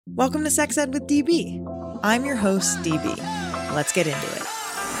Welcome to Sex Ed with DB. I'm your host, DB. Let's get into it.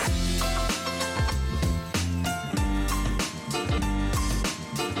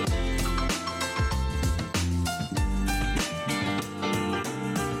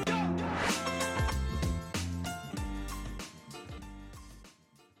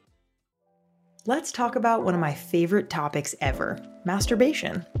 Let's talk about one of my favorite topics ever,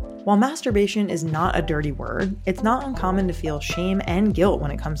 masturbation. While masturbation is not a dirty word, it's not uncommon to feel shame and guilt when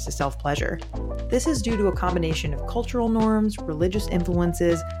it comes to self-pleasure. This is due to a combination of cultural norms, religious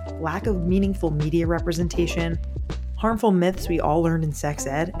influences, lack of meaningful media representation, harmful myths we all learned in sex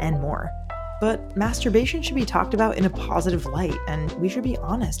ed, and more. But masturbation should be talked about in a positive light, and we should be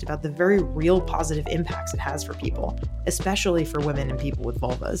honest about the very real positive impacts it has for people, especially for women and people with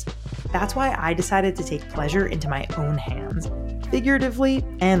vulvas. That's why I decided to take pleasure into my own hands, figuratively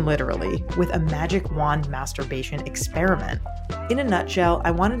and literally, with a magic wand masturbation experiment. In a nutshell,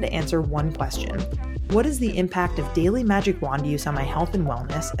 I wanted to answer one question. What is the impact of daily magic wand use on my health and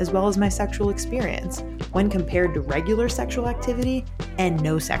wellness, as well as my sexual experience, when compared to regular sexual activity and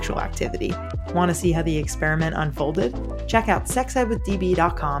no sexual activity? Want to see how the experiment unfolded? Check out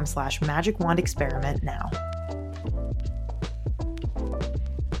sexedwithdb.com/magicwandexperiment now.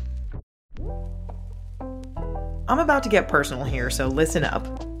 I'm about to get personal here, so listen up.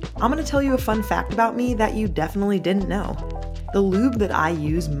 I'm going to tell you a fun fact about me that you definitely didn't know. The lube that I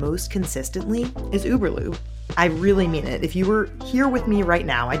use most consistently is Uber Lube. I really mean it. If you were here with me right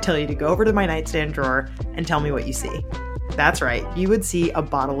now, I'd tell you to go over to my nightstand drawer and tell me what you see. That's right, you would see a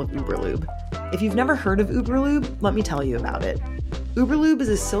bottle of Uber Lube. If you've never heard of Uber Lube, let me tell you about it. Uber Lube is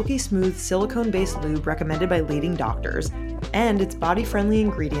a silky smooth silicone-based lube recommended by leading doctors, and its body-friendly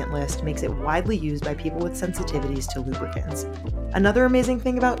ingredient list makes it widely used by people with sensitivities to lubricants. Another amazing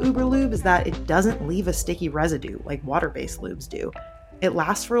thing about Uber Lube is that it doesn't leave a sticky residue like water-based lubes do. It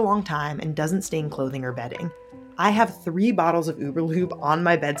lasts for a long time and doesn't stain clothing or bedding. I have 3 bottles of Uber Lube on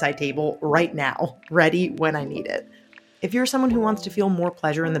my bedside table right now, ready when I need it. If you're someone who wants to feel more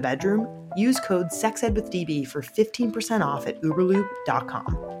pleasure in the bedroom, use code SEXEDWITHDB for 15% off at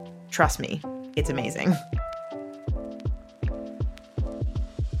uberlube.com. Trust me, it's amazing.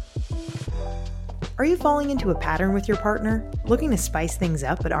 Are you falling into a pattern with your partner? Looking to spice things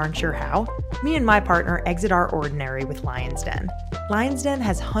up but aren't sure how? Me and my partner exit our ordinary with Lion's Den. Lion's Den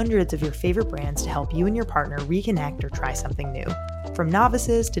has hundreds of your favorite brands to help you and your partner reconnect or try something new. From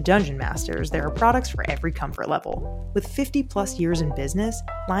novices to dungeon masters, there are products for every comfort level. With 50 plus years in business,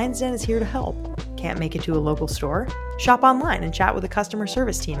 Lion's Den is here to help. Can't make it to a local store? Shop online and chat with a customer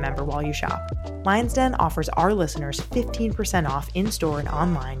service team member while you shop. Lion's Den offers our listeners 15% off in-store and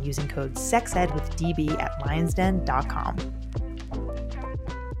online using code SEXEDWITHDB at lionsden.com.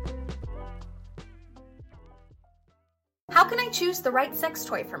 How can I choose the right sex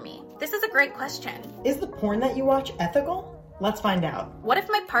toy for me? This is a great question. Is the porn that you watch ethical? Let's find out. What if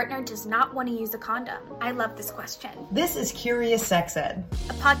my partner does not want to use a condom? I love this question. This is Curious Sex Ed,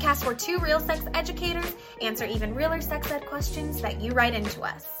 a podcast where 2 real sex educators answer even realer sex ed questions that you write into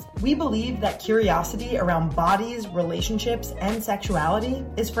us. We believe that curiosity around bodies, relationships, and sexuality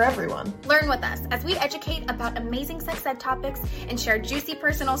is for everyone. Learn with us as we educate about amazing sex ed topics and share juicy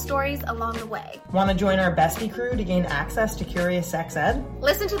personal stories along the way. Want to join our bestie crew to gain access to Curious Sex Ed?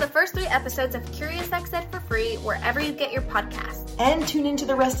 Listen to the first 3 episodes of Curious Sex Ed for free wherever you get your podcast. And tune into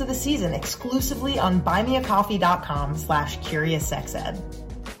the rest of the season exclusively on buymeacoffee.com/CuriousSexEd.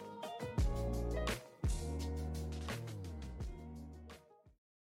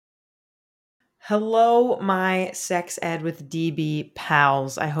 Hello, my Sex Ed with DB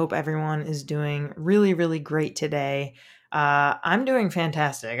pals. I hope everyone is doing really, really great today. I'm doing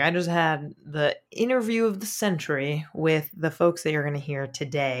fantastic. I just had the interview of the century with the folks that you're going to hear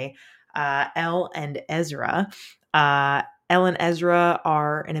today, Elle and Ezra. Elle and Ezra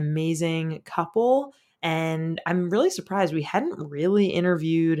are an amazing couple, and I'm really surprised we hadn't really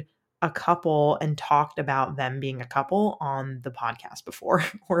interviewed a couple and talked about them being a couple on the podcast before.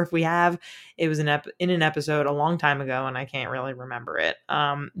 Or if we have, it was in an episode a long time ago, and I can't really remember it.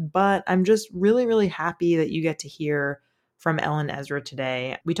 But I'm just really, really happy that you get to hear from Elle and Ezra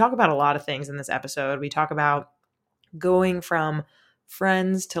today. We talk about a lot of things in this episode. We talk about going from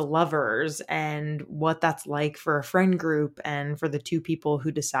friends to lovers and what that's like for a friend group and for the 2 people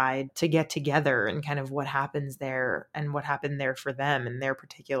who decide to get together and kind of what happens there and what happened there for them and their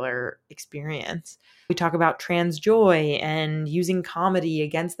particular experience. We talk about trans joy and using comedy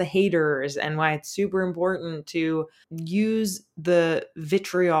against the haters and why it's super important to use the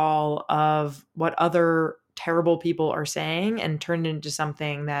vitriol of what other terrible people are saying and turn it into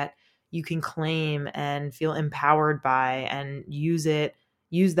something that you can claim and feel empowered by and use it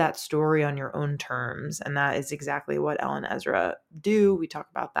use that story on your own terms. And that is exactly what Elle and Ezra do. We talk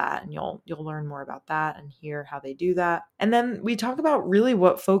about that, and you'll learn more about that and hear how they do that. And then we talk about really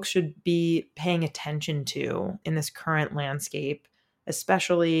what folks should be paying attention to in this current landscape,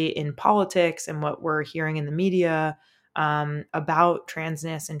 especially in politics and what we're hearing in the media about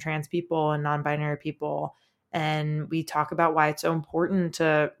transness and trans people and non-binary people. And we talk about why it's so important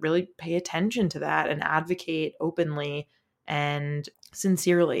to really pay attention to that and advocate openly and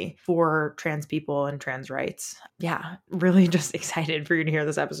sincerely for trans people and trans rights. Yeah, really just excited for you to hear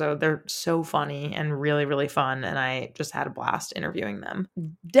this episode. They're so funny and really, really fun. And I just had a blast interviewing them.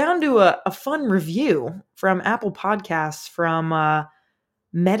 Down to a fun review from Apple Podcasts from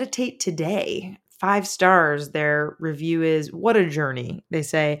Meditate Today. 5 stars. Their review is, "What a journey." They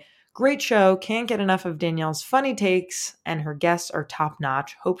say, "Great show. Can't get enough of Danielle's funny takes, and her guests are top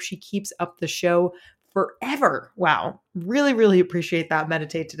notch. Hope she keeps up the show forever." Wow. Really, really appreciate that,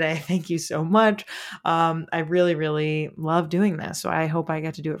 Meditate Today. Thank you so much. I really, really love doing this. So I hope I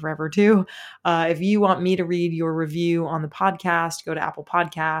get to do it forever too. If you want me to read your review on the podcast, go to Apple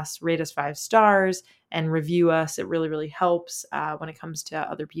Podcasts, rate us 5 stars, and review us. It really, really helps when it comes to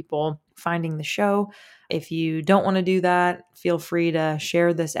other people finding the show. If you don't want to do that, feel free to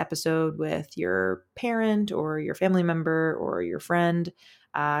share this episode with your parent or your family member or your friend,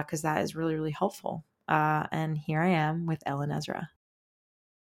 because that is really, really helpful. And here I am with Elle and Ezra.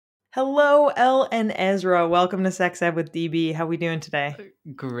 Hello, Elle and Ezra. Welcome to Sex Ed with DB. How are we doing today?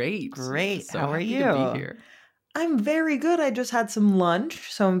 Great. So How are happy you? to be here. I'm very good. I just had some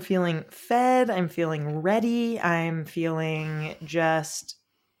lunch, so I'm feeling fed. I'm feeling ready. I'm feeling just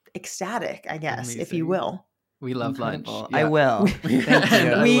ecstatic, I guess, if you Amazing. will. We love Incredible. lunch. I will. Thank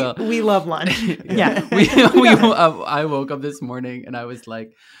you. I will. We love lunch. Yeah. I woke up this morning and I was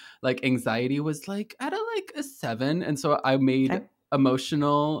like anxiety was like at a 7, and so I made Okay.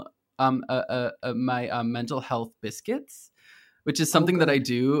 emotional my mental health biscuits, which is something that I good.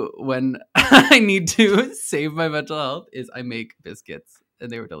 do when I need to save my mental health. Is I make biscuits, and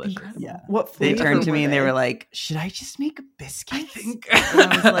they were delicious. Incredible. Yeah. What They flavor turned to were me and they they? were like, "Should I just make biscuits?" I think.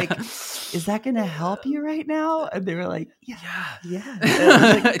 And I was like, "Is that going to help you right now?" And they were like, "Yeah." Yeah. And I was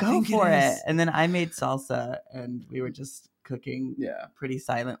I like, "Go think for it." is. And then I made salsa, and we were just cooking Yeah. pretty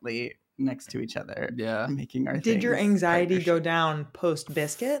silently next to each other, Yeah. making our Did your things, anxiety go partnership. down post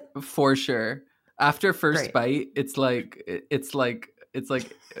biscuit? For sure. After first Great. bite, it's like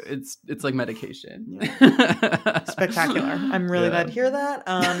medication. Spectacular. I'm really glad to hear that.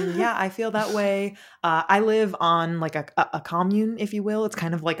 Yeah, I feel that way. I live on like a commune, if you will. It's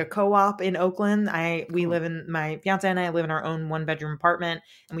kind of like a co-op in Oakland. We live in, my fiance and I live in our own 1-bedroom apartment,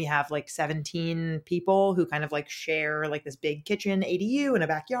 and we have like 17 people who kind of like share like this big kitchen ADU and a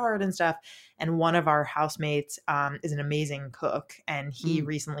backyard and stuff. And one of our housemates is an amazing cook, and he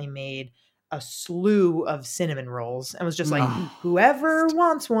recently made a slew of cinnamon rolls and was just like, whoever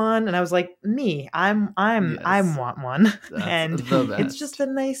wants one. And I was like, me, I Yes. want one. That's And the best. it's just a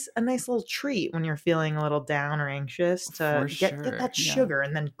nice little treat when you're feeling a little down or anxious to For get sure. that Yeah. sugar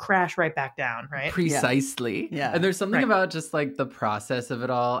and then crash right back down, right? Precisely. Yeah. And there's something Right. about just like the process of it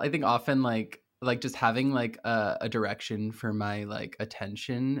all. I think often like just having like a direction for my like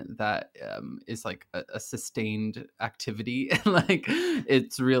attention that is like a sustained activity, and like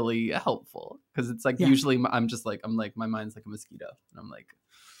it's really helpful, because it's like Yeah. usually I'm like my mind's like a mosquito, and I'm like,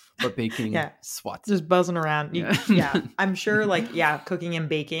 but baking Yeah. swats. Just buzzing around. Yeah. I'm sure cooking and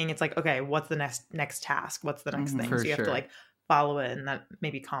baking, it's like, okay, what's the next task? What's the next thing? For So you have to sure. like follow it, and that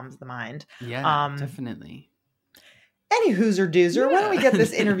maybe calms the mind. Yeah, definitely. Any hooser doozer, why don't we get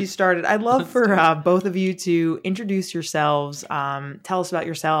this interview started? I'd love for both of you to introduce yourselves, tell us about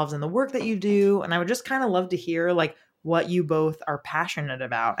yourselves and the work that you do. And I would just kind of love to hear like what you both are passionate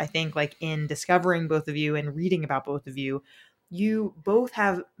about. I think like in discovering both of you and reading about both of you, you both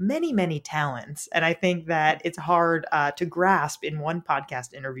have many, many talents. And I think that it's hard to grasp in one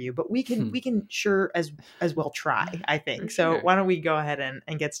podcast interview, but we can sure as well try, I think. For So sure. why don't we go ahead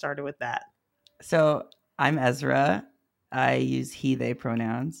and get started with that? So I'm Ezra. I use he, they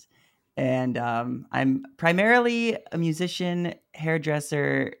pronouns. And I'm primarily a musician,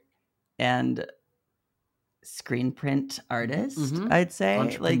 hairdresser, and screen print artist, Mhm. I'd say.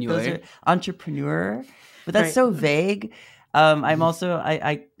 Like those Entrepreneur. are entrepreneur. But that's Right. so vague. I'm also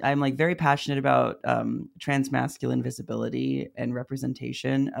I'm like very passionate about transmasculine visibility and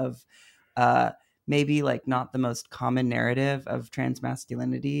representation of maybe like not the most common narrative of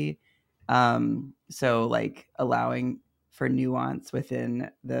transmasculinity. So like allowing for nuance within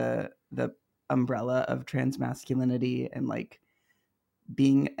the umbrella of transmasculinity, and like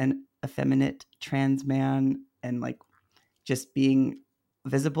being an effeminate trans man, and like just being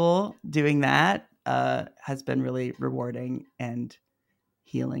visible doing that has been really rewarding and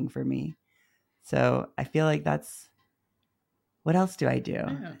healing for me. So I feel like that's, what else do I do?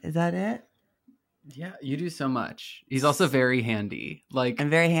 Yeah. Is that it? Yeah, you do so much. He's also very handy. Like, I'm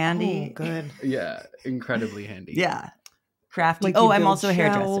very handy. Oh, good. yeah, incredibly handy. Yeah. Crafty. Like, oh, you I'm build also a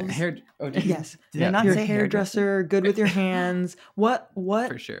hairdresser. shelves. Yes. Did I not You're a say hairdresser, good with your hands. What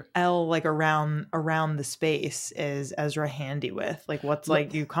For sure. Elle, like around the space is Ezra handy with? Like, what's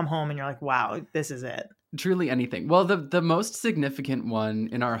like you come home and you're like, wow, this is it. Truly anything. Well, the most significant one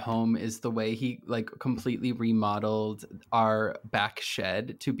in our home is the way he like completely remodeled our back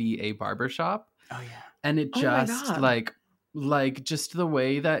shed to be a barbershop. Oh yeah. And it Oh my just God. like just the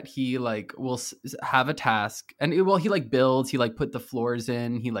way that he like will have a task and he like builds, he like put the floors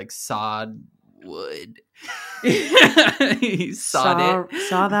in, he like sawed wood. He sawed it.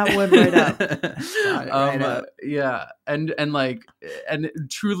 Saw that wood right up. Saw it right up. Yeah, and like and it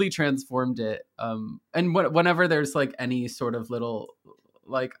truly transformed it. And whenever there's like any sort of little,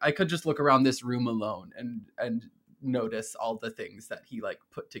 like I could just look around this room alone and notice all the things that he like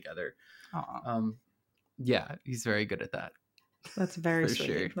put together. Aww. Yeah, he's very good at that. That's very For sweet.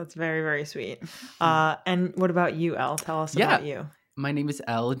 sure. That's very, very sweet. And what about you, Elle? Tell us about you. My name is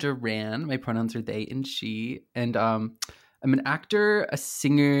Elle Deran. My pronouns are they and she. And I'm an actor, a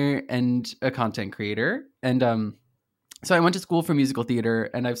singer, and a content creator. And so I went to school for musical theater,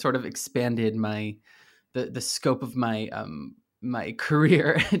 and I've sort of expanded the scope of my my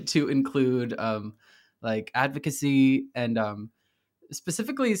career to include like advocacy and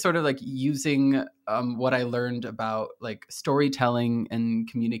specifically sort of like using what I learned about like storytelling and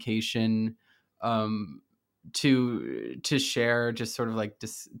communication to share just sort of like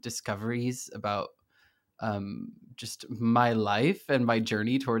discoveries about just my life and my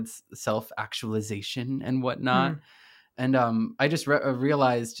journey towards self-actualization and whatnot. And I just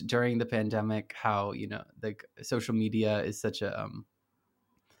realized during the pandemic how, you know, like social media is such a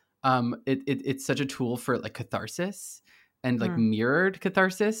it's such a tool for like catharsis and like mirrored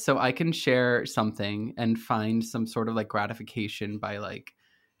catharsis. So I can share something and find some sort of like gratification by like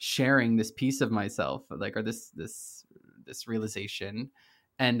sharing this piece of myself, like, or this realization.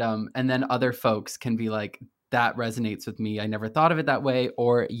 And then other folks can be like, that resonates with me. I never thought of it that way,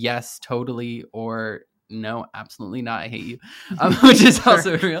 or yes, totally, or no, absolutely not. I hate you, which is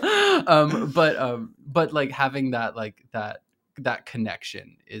also real. But like having that, like that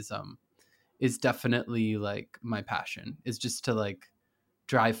connection is definitely like my passion, is just to like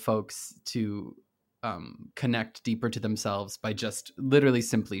drive folks to connect deeper to themselves by just literally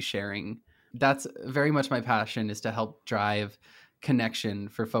simply sharing. That's very much my passion, is to help drive connection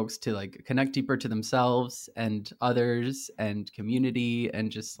for folks to like connect deeper to themselves and others and community,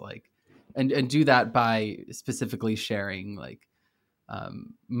 and just like and do that by specifically sharing like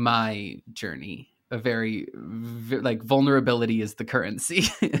my journey. A very like vulnerability is the currency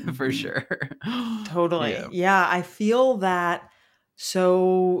for sure. Totally. Yeah, I feel that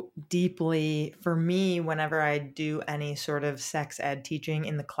so deeply for me whenever I do any sort of sex ed teaching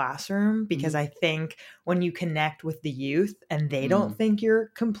in the classroom, because I think when you connect with the youth and they don't think you're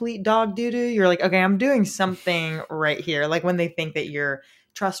complete dog doo-doo, you're like, okay, I'm doing something right here. Like when they think that you're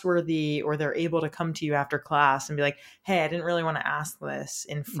trustworthy, or they're able to come to you after class and be like, hey, I didn't really want to ask this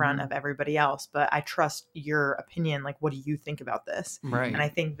in front of everybody else, but I trust your opinion. Like, what do you think about this? Right. And I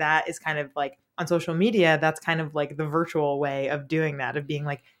think that is kind of like on social media, that's kind of like the virtual way of doing that, of being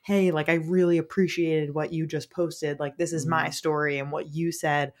like, hey, like I really appreciated what you just posted. Like, this is my story, and what you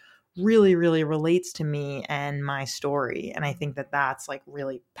said really, really relates to me and my story. And I think that that's like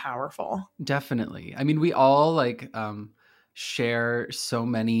really powerful. Definitely. I mean, we all like share so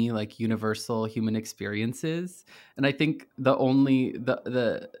many like universal human experiences, and I think the only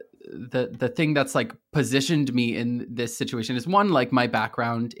the thing that's like positioned me in this situation is, one, like my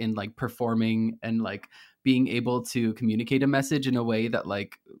background in like performing and like being able to communicate a message in a way that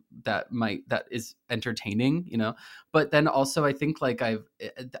like that is entertaining, you know. But then also I think like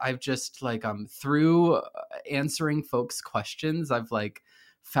I've just like through answering folks' questions, I've like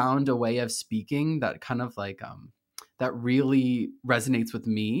found a way of speaking that kind of like that really resonates with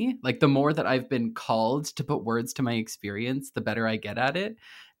me. Like the more that I've been called to put words to my experience, the better I get at it.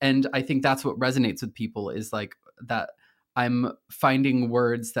 And I think that's what resonates with people, is like that I'm finding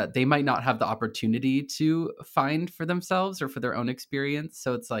words that they might not have the opportunity to find for themselves or for their own experience.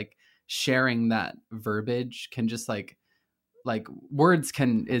 So it's like sharing that verbiage can just like words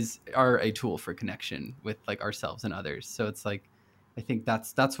are a tool for connection with like ourselves and others. So it's like, I think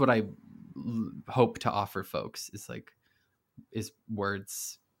that's what I hope to offer folks, is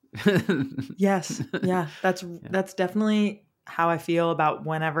words. Yes. Yeah. That's definitely how I feel about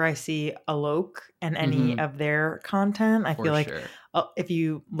whenever I see Alok and any of their content. I For feel like sure. if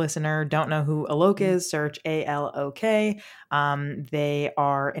you listener don't know who Alok is, search ALOK. They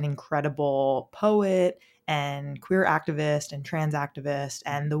are an incredible poet and queer activist and trans activist,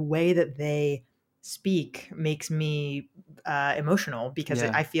 and the way that they speak makes me emotional because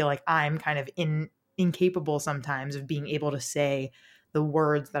Yeah. I feel like I'm kind of incapable sometimes of being able to say the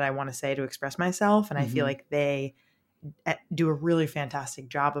words that I want to say to express myself, and I feel like they do a really fantastic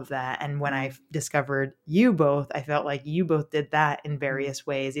job of that. And when I discovered you both, I felt like you both did that in various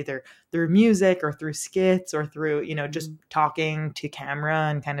ways, either through music or through skits or through, you know, just talking to camera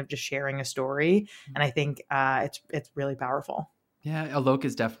and kind of just sharing a story. And I think it's really powerful. Yeah, Alok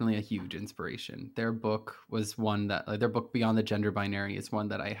is definitely a huge inspiration. Their book was one that, like, their book Beyond the Gender Binary is one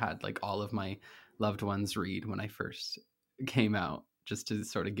that I had like all of my loved ones read when I first came out, just to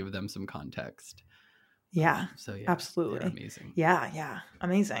sort of give them some context. Yeah, So yeah, absolutely. they're amazing. Yeah,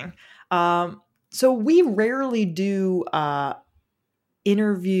 amazing. So we rarely do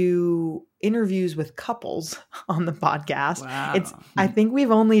interviews with couples on the podcast. Wow. I think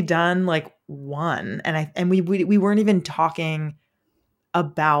we've only done like one, and we weren't even talking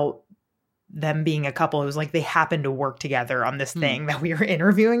about them being a couple. It was like they happened to work together on this thing that we were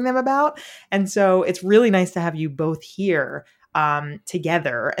interviewing them about. And so it's really nice to have you both here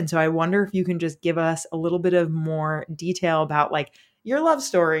together. And so I wonder if you can just give us a little bit of more detail about like your love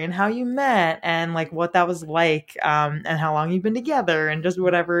story and how you met and like what that was like, and how long you've been together, and just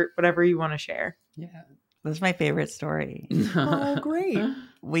whatever you want to share. Yeah. That's my favorite story. Oh, great.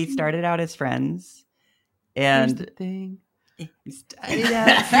 We started out as friends, Here's the and thing. we started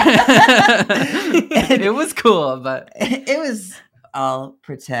out. It was cool, but It was all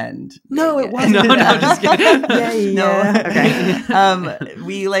pretend. No, it Yeah. wasn't. No, just kidding. Yeah. Okay.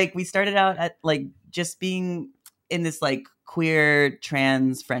 We started out at like just being in this like queer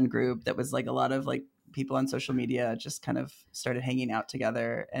trans friend group that was like a lot of like people on social media just kind of started hanging out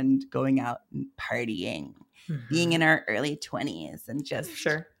together and going out and partying, being in our early 20s and just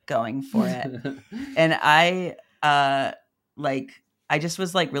going for it. And I just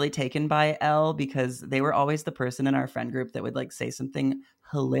was like really taken by Elle because they were always the person in our friend group that would like say something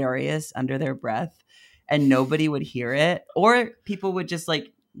hilarious under their breath and nobody would hear it, or people would just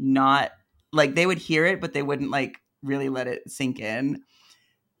like not like, they would hear it but they wouldn't like really let it sink in,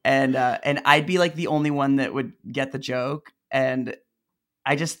 and I'd be like the only one that would get the joke, and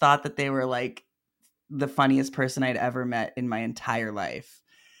I just thought that they were like the funniest person I'd ever met in my entire life.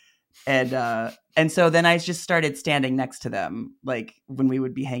 And so then I just started standing next to them. Like when we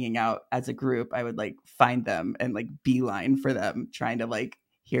would be hanging out as a group, I would like find them and like beeline for them, trying to like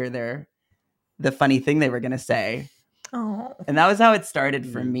hear the funny thing they were going to say. Oh. And that was how it started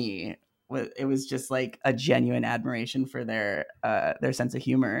for me. It was just like a genuine admiration for their sense of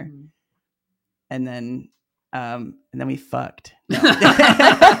humor. And then we fucked. No.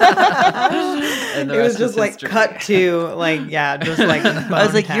 And the It was rest just is like history. cut to like, yeah, just like I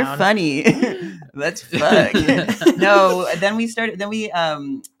was like, Bone you're Town. funny. Let's fuck. No, then we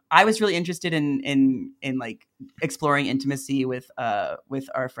I was really interested in like exploring intimacy with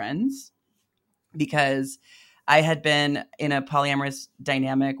our friends, because I had been in a polyamorous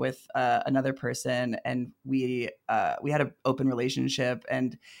dynamic with another person, and we had an open relationship,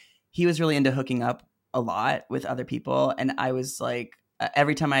 and he was really into hooking up a lot with other people, and I was like,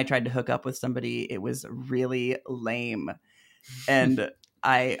 every time I tried to hook up with somebody, it was really lame, and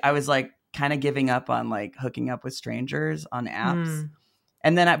I was like kind of giving up on like hooking up with strangers on apps.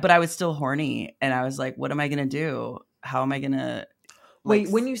 And then but I was still horny, and I was like, what am I gonna do? How am I gonna Wait,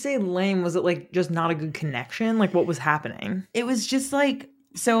 when you say lame, was it like just not a good connection? Like what was happening? It was just like,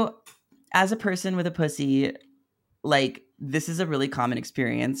 so as a person with a pussy, like this is a really common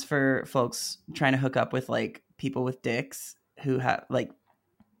experience for folks trying to hook up with like people with dicks who have like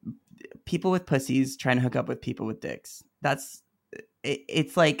people with pussies trying to hook up with people with dicks. That's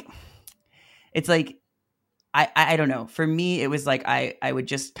it's like I don't know. For me, it was like I would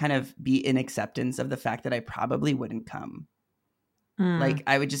just kind of be in acceptance of the fact that I probably wouldn't come. Like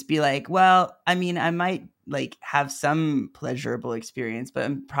I would just be like, well, I mean, I might like have some pleasurable experience, but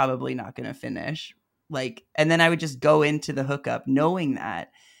I'm probably not going to finish. Like, and then I would just go into the hookup knowing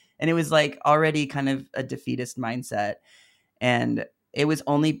that. And it was like already kind of a defeatist mindset. And it was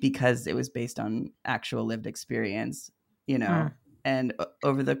only because it was based on actual lived experience, you know. And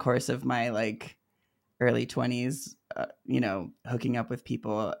over the course of my like early 20s, you know, hooking up with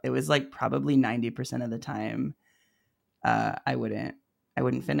people, it was like probably 90% of the time I wouldn't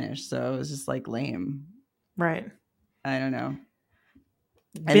finish. So it was just like lame. Right. I don't know.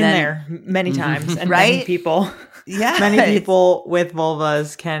 Been there many times, and Right? many people, many people with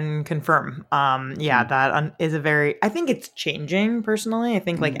vulvas can confirm. That is a very. I think it's changing personally. I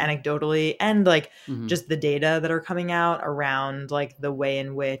think like anecdotally and like just the data that are coming out around like the way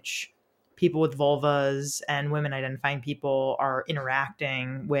in which people with vulvas and women identifying people are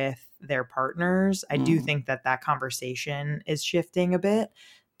interacting with their partners. I do think that conversation is shifting a bit,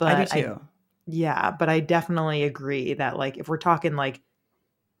 but I do too. but I definitely agree that like if we're talking like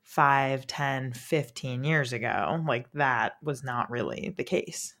 5, 10, 15 years ago, like that was not really the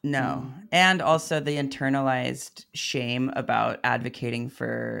case. No. And also the internalized shame about advocating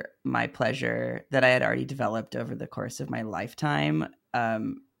for my pleasure that I had already developed over the course of my lifetime.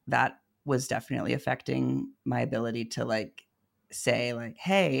 That was definitely affecting my ability to like say like,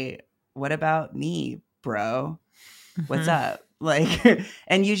 hey, what about me, bro? What's up? Like,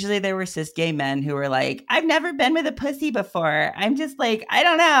 and usually there were cis gay men who were like, I've never been with a pussy before. I'm just like, I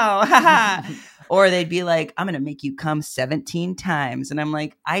don't know. Or they'd be like, I'm going to make you come 17 times. And I'm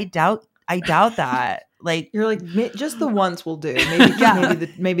like, I doubt that. Like, you're like, just the once will do.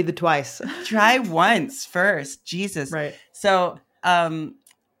 Maybe the twice. Try once first. Jesus. Right.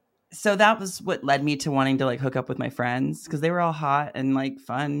 So that was what led me to wanting to like hook up with my friends because they were all hot and like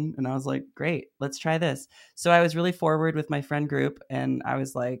fun. And I was like, great, let's try this. So I was really forward with my friend group and I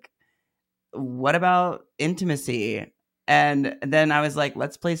was like, what about intimacy? And then I was like,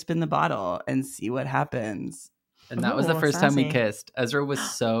 let's play spin the bottle and see what happens. And that was the first time we kissed. Ezra was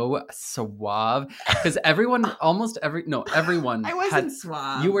so suave because everyone. I wasn't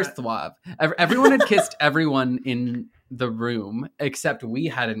suave. You were suave. Everyone had kissed everyone in the room except we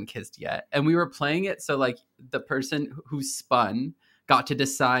hadn't kissed yet, and we were playing it so like the person who spun got to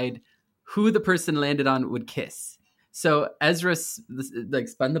decide who the person landed on would kiss. So Ezra like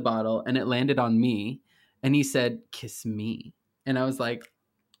spun the bottle and it landed on me, and he said, "Kiss me," and I was like.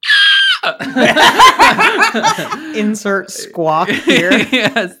 Insert squawk here.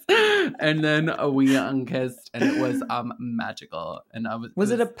 Yes. And then we unkissed and it was magical. And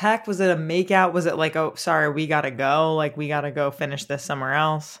was it a peck? Was it a makeout? Was it like, oh sorry, we gotta go, like we gotta go finish this somewhere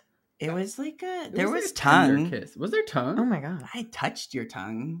else? It was like there was tongue kiss. Was there tongue? Oh my god. I touched your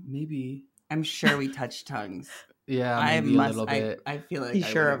tongue. Maybe. I'm sure we touched tongues. Yeah, maybe a little bit. I feel like he's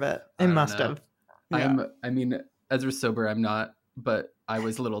sure of it. It must have. Yeah. I mean, Ezra's sober, I'm not, but I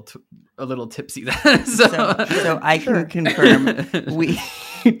was a little tipsy then. So I can confirm we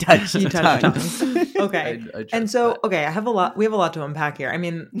touched tongues. Okay. And so, we have a lot to unpack here. I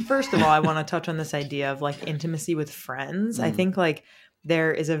mean, first of all, I want to touch on this idea of like intimacy with friends. I think like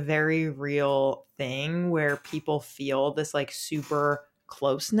there is a very real thing where people feel this like super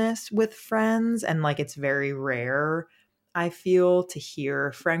closeness with friends, and like it's very rare, I feel, to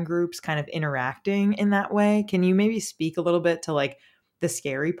hear friend groups kind of interacting in that way. Can you maybe speak a little bit to like the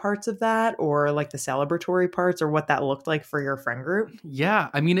scary parts of that, or like the celebratory parts, or what that looked like for your friend group? Yeah,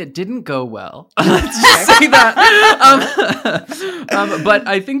 I mean, it didn't go well. Let's just say that. But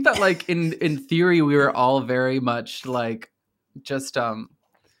I think that like in theory, we were all very much like just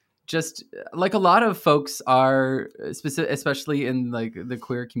like a lot of folks are, especially in like the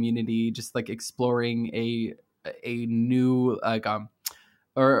queer community, just like exploring a new like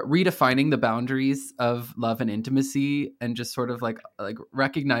or redefining the boundaries of love and intimacy, and just sort of like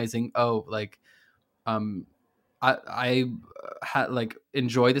recognizing, I like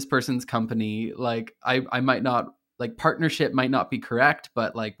enjoy this person's company. Like I might not, like partnership might not be correct,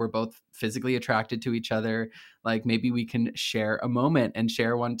 but like we're both physically attracted to each other. Like maybe we can share a moment and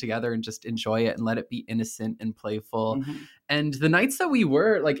share one together and just enjoy it and let it be innocent and playful. Mm-hmm. And the nights that we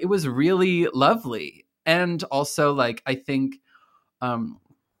were like, it was really lovely. And also like, I think,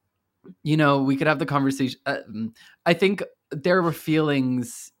 we could have the conversation. I think there were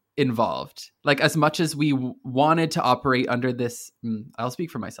feelings involved. Like as much as we wanted to operate under this, I'll speak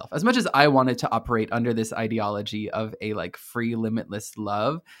for myself. As much as I wanted to operate under this ideology of a like free, limitless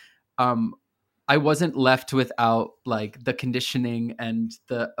love, I wasn't left without like the conditioning and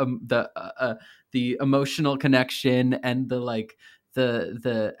the emotional connection and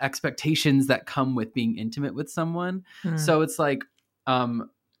the expectations that come with being intimate with someone. So it's like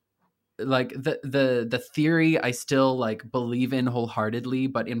the theory I still like believe in wholeheartedly,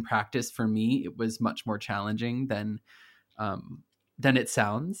 but in practice for me it was much more challenging than it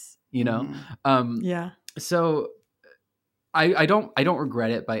sounds, Yeah. So I don't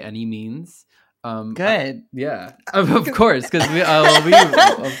regret it by any means. Good. Yeah, of course, because we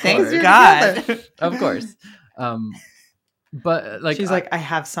thanks God. Of course. But like, she's like, I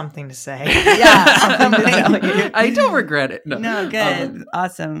have something to say. Yeah. Something to tell you. I don't regret it. No, good.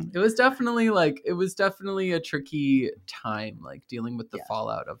 Awesome. It was definitely a tricky time, like dealing with the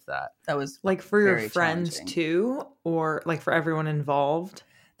fallout of that. That was Like for your very friends challenging. too, or like for everyone involved?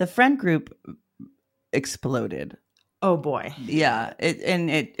 The friend group exploded. Oh boy. Yeah,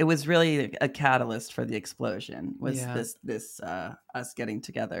 it was really a catalyst for the explosion. Was Yeah. this us getting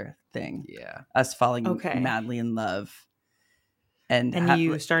together thing? Yeah. Us falling Okay. madly in love, and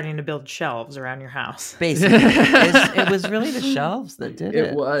You starting to build shelves around your house. basically it was really the shelves that did it.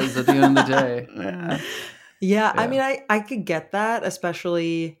 It was at the end of the day. Yeah, I Yeah. mean, I could get that,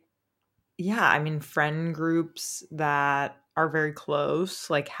 especially, yeah, I mean, friend groups that are very close,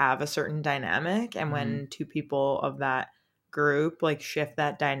 like have a certain dynamic. And when two people of that group like shift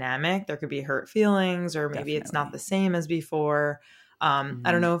that dynamic, there could be hurt feelings, or maybe it's not Definitely. the same as before. I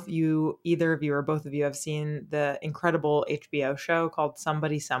don't know if either of you or both of you have seen the incredible HBO show called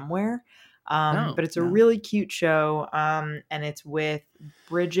Somebody Somewhere. No, But it's a no. really cute show. And it's with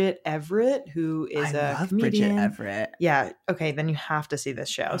Bridget Everett, who is I a love comedian. Bridget Everett. Yeah. Okay. Then you have to see this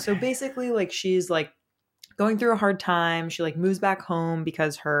show. So Okay. basically, like, she's like going through a hard time. She like moves back home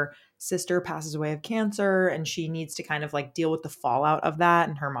because her sister passes away of cancer, and she needs to kind of like deal with the fallout of that.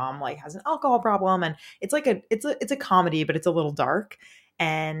 And her mom like has an alcohol problem, and it's like it's a comedy, but it's a little dark.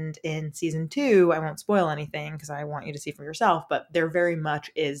 And in season 2, I won't spoil anything because I want you to see for yourself, but there very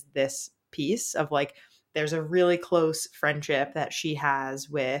much is this piece of like, there's a really close friendship that she has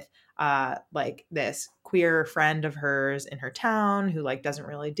with like this queer friend of hers in her town who like doesn't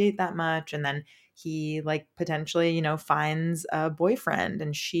really date that much. And then he like potentially, you know, finds a boyfriend,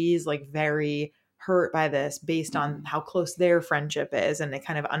 and she's like very hurt by this based on how close their friendship is, and it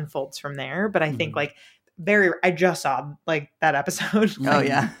kind of unfolds from there. But I think like I just saw like that episode Oh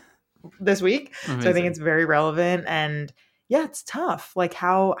yeah. this week. So I think Amazing. it's very relevant. And yeah, it's tough. Like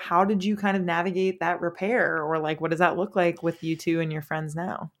how did you kind of navigate that repair, or like what does that look like with you two and your friends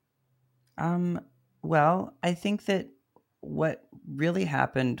now? Well, I think that what really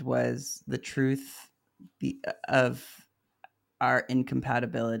happened was the truth of our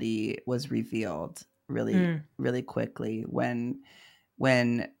incompatibility was revealed really quickly when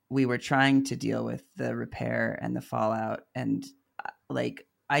we were trying to deal with the repair and the fallout. And like,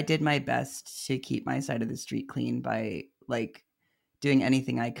 I did my best to keep my side of the street clean by like doing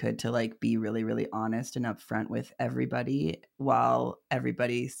anything I could to like be really, really honest and upfront with everybody, while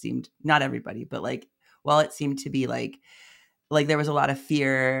everybody seemed, not everybody, but like, while it seemed to be like there was a lot of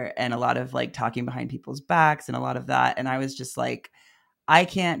fear and a lot of like talking behind people's backs and a lot of that. And I was just like, I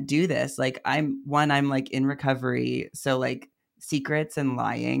can't do this. Like I'm like in recovery. So like secrets and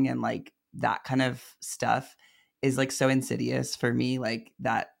lying and like that kind of stuff is like so insidious for me. Like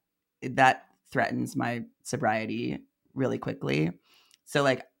that threatens my sobriety really quickly. So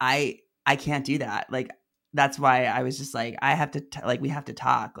like I can't do that. Like that's why I was just like, I have to like, we have to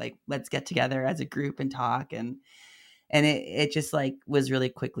talk, like, let's get together as a group and talk. And it just like was really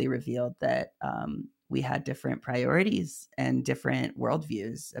quickly revealed that we had different priorities and different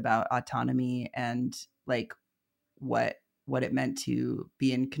worldviews about autonomy and like what it meant to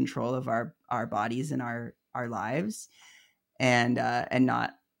be in control of our bodies and our lives, and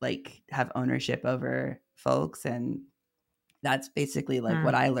not like have ownership over folks. And that's basically like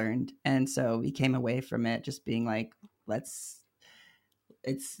what I learned. And so we came away from it just being like, it's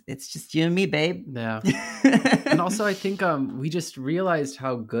just you and me, babe. Yeah. And also I think we just realized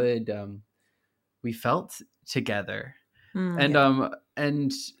how good we felt together. And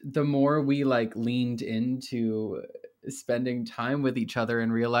and the more we like leaned into spending time with each other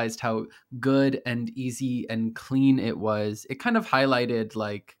and realized how good and easy and clean it was, it kind of highlighted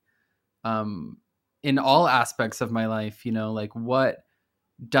like in all aspects of my life, you know, like what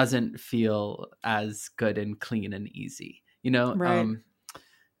doesn't feel as good and clean and easy, you know? Right.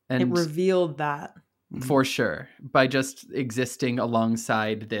 And it revealed that. For sure. By just existing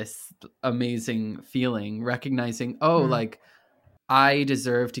alongside this amazing feeling, recognizing, like I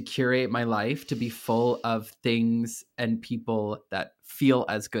deserve to curate my life to be full of things and people that feel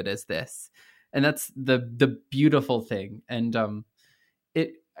as good as this. And that's the beautiful thing. And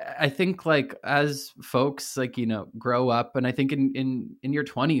I think like as folks like, you know, grow up, and I think in your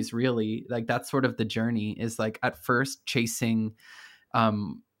 20s, really, like that's sort of the journey, is like at first chasing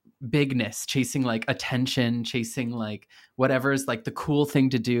bigness, chasing like attention, chasing like whatever's like the cool thing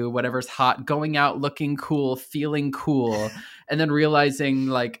to do, whatever's hot, going out looking cool, feeling cool, and then realizing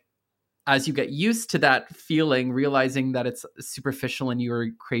like as you get used to that feeling, realizing that it's superficial and you're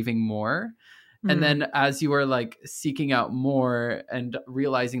craving more. And then as you are like seeking out more and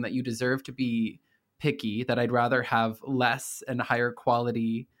realizing that you deserve to be picky, that I'd rather have less and higher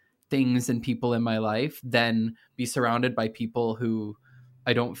quality things and people in my life than be surrounded by people who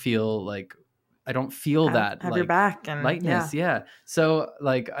I don't feel that have like your back and lightness. Yeah. So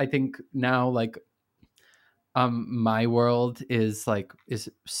like, I think now like, my world is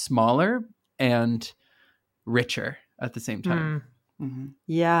smaller and richer at the same time.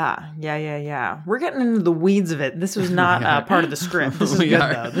 Yeah. We're getting into the weeds of it. This was not part of the script. This is We good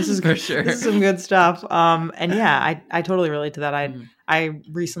are, though. This is for sure. This is some good stuff. And yeah, I totally relate to that. I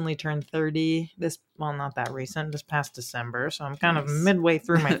recently turned 30. Not that recent. This past December. So I'm kind of midway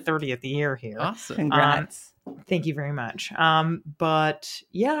through my 30th year here. Awesome. Congrats. Thank you very much. But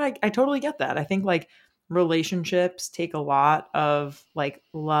yeah, I totally get that. I think like relationships take a lot of like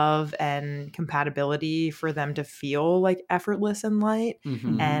love and compatibility for them to feel like effortless and light.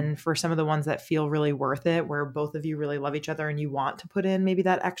 And for some of the ones that feel really worth it, where both of you really love each other and you want to put in maybe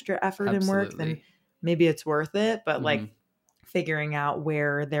that extra effort and work, then maybe it's worth it. But like figuring out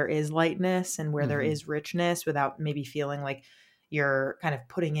where there is lightness and where there is richness without maybe feeling like you're kind of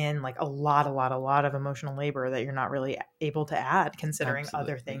putting in like a lot of emotional labor that you're not really able to add, considering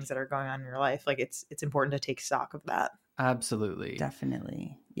other things that are going on in your life. Like it's important to take stock of that. Absolutely.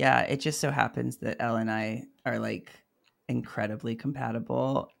 Definitely. Yeah. It just so happens that Elle and I are like incredibly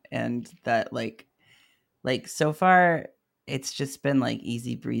compatible, and that like so far it's just been like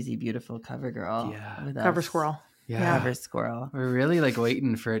easy breezy, beautiful cover girl. Yeah. Cover squirrel. Yeah. Cover squirrel. We're really like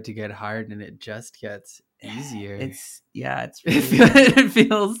waiting for it to get hard, and it just gets easier. It's really, it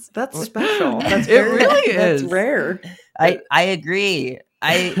feels that's special. It really is. That's rare. I agree.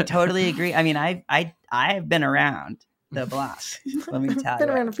 I totally agree. I mean, I've been around the block. Let me tell you. Been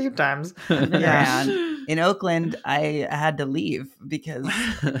around a few times. Around. In Oakland, I had to leave because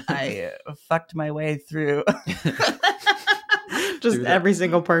I fucked my way through. Just every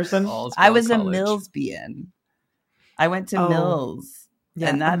single person. I was a Millsbian. I went to Mills. Yeah,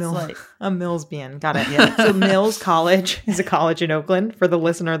 and that's a Millsbian. Got it. Yeah. So Mills College is a college in Oakland, for the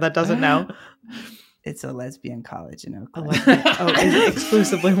listener that doesn't know. It's a lesbian college in Oakland. Is it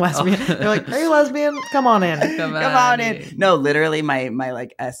exclusively lesbian? They're like, are you lesbian? Come on in. Come on in. No, literally my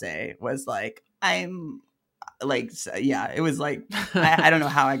like essay was like, I'm like, yeah, it was like, I don't know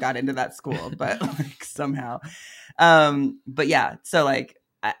how I got into that school, but like somehow. But yeah, so like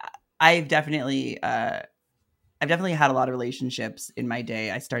I've definitely had a lot of relationships in my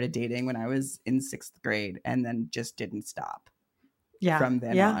day. I started dating when I was in 6th grade and then just didn't stop from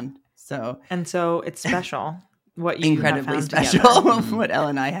then on. So it's special what you incredibly have found special what Elle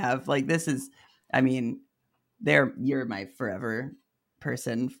and I have. Like this is, I mean, you're my forever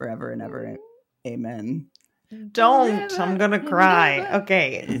person, forever and ever. Amen. Don't. I'm gonna cry.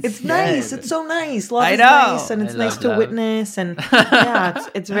 Okay. It's nice. It's so nice. Love is know. Nice, and it's nice to witness. And yeah,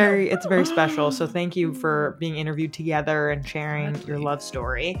 it's very special. So thank you for being interviewed together and sharing your love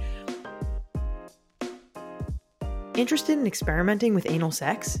story. Interested in experimenting with anal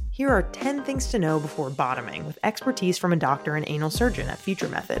sex? Here are 10 things to know before bottoming, with expertise from a doctor and anal surgeon at Future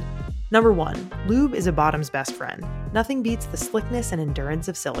Method. Number 1, lube is a bottom's best friend. Nothing beats the slickness and endurance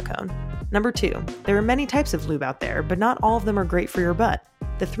of silicone. Number 2, there are many types of lube out there, but not all of them are great for your butt.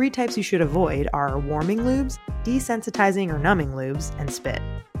 The 3 types you should avoid are warming lubes, desensitizing or numbing lubes, and spit.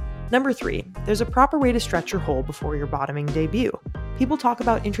 Number 3, there's a proper way to stretch your hole before your bottoming debut. People talk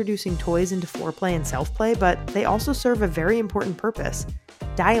about introducing toys into foreplay and self-play, but they also serve a very important purpose: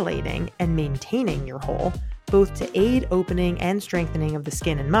 dilating and maintaining your hole, both to aid opening and strengthening of the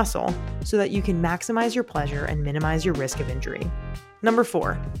skin and muscle, so that you can maximize your pleasure and minimize your risk of injury. Number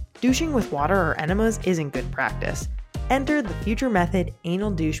 4, douching with water or enemas isn't good practice. Enter the Future Method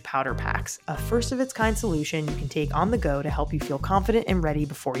Anal Douche Powder Packs, a first-of-its-kind solution you can take on the go to help you feel confident and ready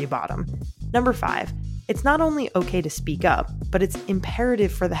before you bottom. Number 5, it's not only okay to speak up, but it's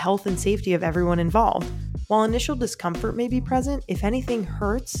imperative for the health and safety of everyone involved. While initial discomfort may be present, if anything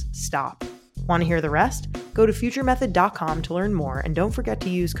hurts, stop. Want to hear the rest? Go to futuremethod.com to learn more, and don't forget to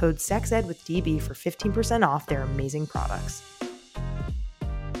use code SEXEDWITHDB for 15% off their amazing products.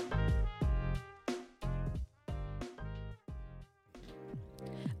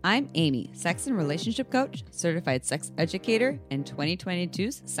 I'm Amy, sex and relationship coach, certified sex educator, and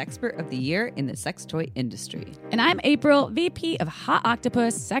 2022's Sexpert of the Year in the sex toy industry. And I'm April, VP of Hot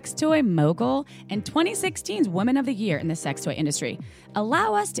Octopus, sex toy mogul, and 2016's Woman of the Year in the sex toy industry.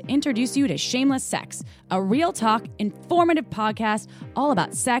 Allow us to introduce you to Shameless Sex, a real talk, informative podcast all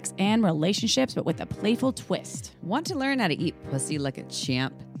about sex and relationships, but with a playful twist. Want to learn how to eat pussy like a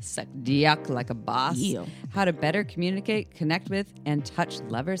champ? suck dick like a boss, Ew. how to better communicate, connect with, and touch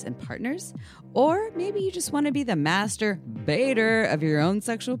lovers and partners? Or maybe you just want to be the master baiter of your own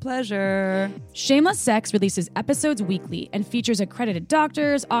sexual pleasure. Shameless Sex releases episodes weekly and features accredited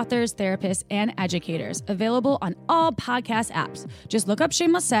doctors, authors, therapists, and educators, available on all podcast apps. Just look up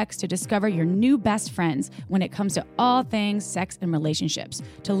Shameless Sex to discover your new best friends when it comes to all things sex and relationships.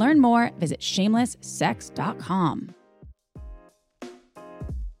 To learn more, visit shamelesssex.com.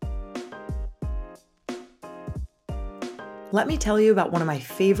 Let me tell you about one of my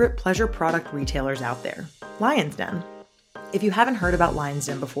favorite pleasure product retailers out there, Lion's Den. If you haven't heard about Lion's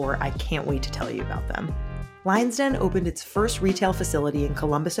Den before, I can't wait to tell you about them. Lion's Den opened its first retail facility in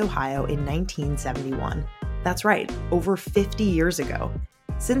Columbus, Ohio in 1971. That's right, over 50 years ago.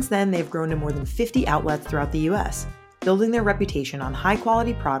 Since then, they've grown to more than 50 outlets throughout the US, building their reputation on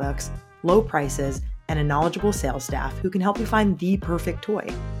high-quality products, low prices, and a knowledgeable sales staff who can help you find the perfect toy.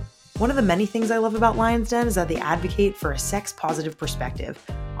 One of the many things I love about Lion's Den is that they advocate for a sex-positive perspective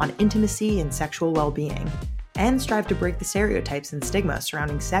on intimacy and sexual well-being, and strive to break the stereotypes and stigma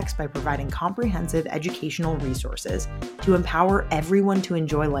surrounding sex by providing comprehensive educational resources to empower everyone to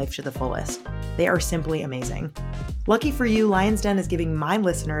enjoy life to the fullest. They are simply amazing. Lucky for you, Lion's Den is giving my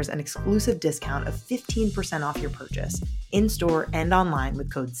listeners an exclusive discount of 15% off your purchase, in-store and online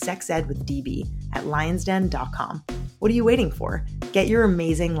with code SEXEDWITHDB at lionsden.com. What are you waiting for? Get your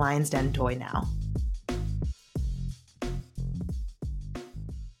amazing Lion's Den toy now.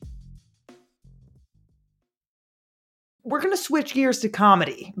 We're going to switch gears to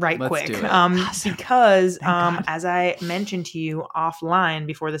comedy Let's quick. do it. Because as I mentioned to you offline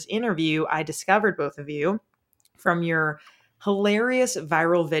before this interview, I discovered both of you from your hilarious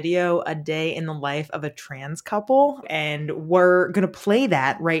viral video, A Day in the Life of a Trans Couple. And we're going to play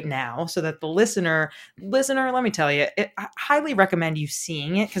that right now so that the listener, let me tell you, I highly recommend you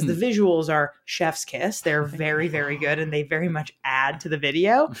seeing it because the visuals are chef's kiss. They're very, very good and they very much add to the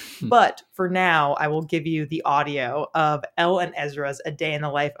video. But for now, I will give you the audio of Elle and Ezra's A Day in the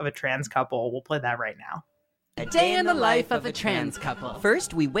Life of a Trans Couple. We'll play that right now. A Day in the life of a trans couple.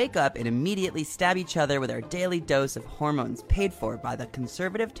 First, we wake up and immediately stab each other with our daily dose of hormones paid for by the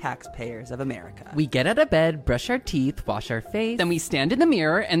conservative taxpayers of America. We get out of bed, brush our teeth, wash our face, then we stand in the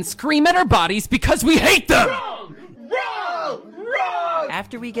mirror and scream at our bodies because we hate them! Wrong!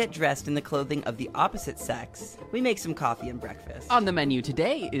 After we get dressed in the clothing of the opposite sex, we make some coffee and breakfast. On the menu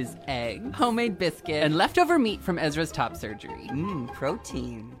today is egg, homemade biscuit, and leftover meat from Ezra's top surgery.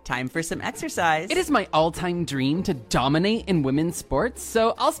 Protein. Time for some exercise. It is my all-time dream to dominate in women's sports,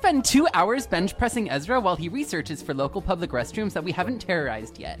 so I'll spend 2 hours bench pressing Ezra while he researches for local public restrooms that we haven't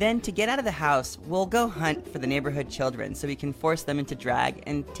terrorized yet. Then, to get out of the house, we'll go hunt for the neighborhood children so we can force them into drag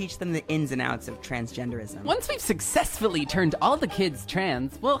and teach them the ins and outs of transgenderism. Once we've successfully turned all the kids trans,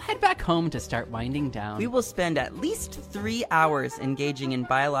 we'll head back home to start winding down. We will spend at least 3 hours engaging in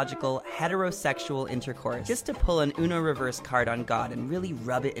biological, heterosexual intercourse just to pull an Uno reverse card on God and really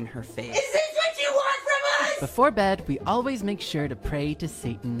rub it in her face. Is this what you want from us? Before bed, we always make sure to pray to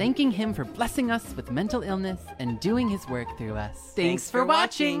Satan, thanking him for blessing us with mental illness and doing his work through us. Thanks for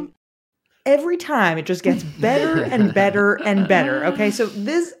watching. Every time it just gets better and better and better. Okay, so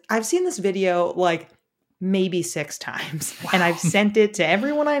I've seen this video like maybe 6 times. Wow. And I've sent it to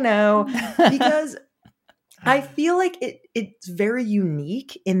everyone I know because I feel like it's very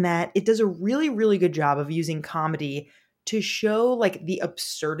unique in that it does a really, really good job of using comedy to show like the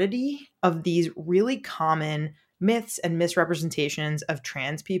absurdity of these really common myths and misrepresentations of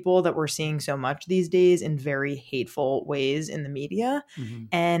trans people that we're seeing so much these days in very hateful ways in the media. Mm-hmm.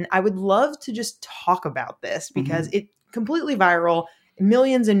 And I would love to just talk about this because it's completely viral,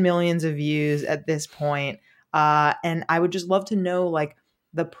 millions and millions of views at this point. And I would just love to know like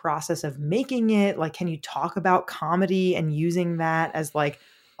the process of making it. Like, can you talk about comedy and using that as like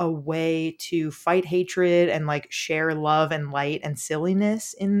a way to fight hatred and like share love and light and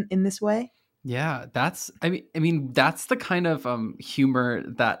silliness in this way? Yeah, that's I mean that's the kind of humor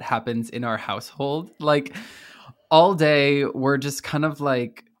that happens in our household. Like all day we're just kind of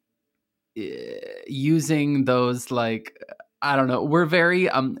like using those like I don't know. We're very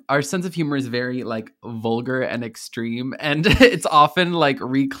our sense of humor is very like vulgar and extreme, and it's often like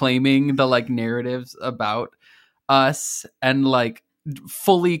reclaiming the like narratives about us and like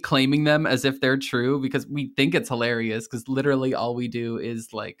fully claiming them as if they're true because we think it's hilarious because literally all we do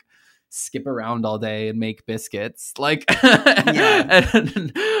is like skip around all day and make biscuits like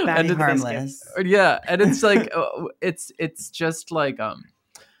and harmless. Yeah, and it's like it's just like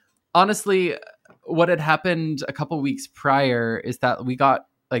honestly what had happened a couple weeks prior is that we got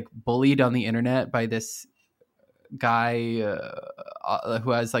like bullied on the internet by this guy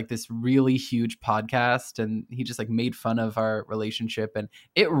who has like this really huge podcast, and he just like made fun of our relationship, and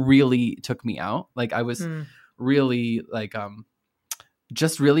it really took me out. Like I was really like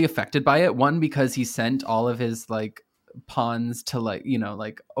just really affected by it. One, because he sent all of his like pawns to like, you know,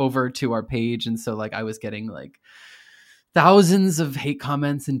 like over to our page, and so like I was getting like thousands of hate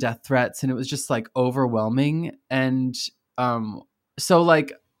comments and death threats, and it was just like overwhelming. And so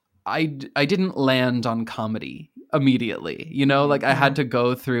like I didn't land on comedy immediately, you know, like I had to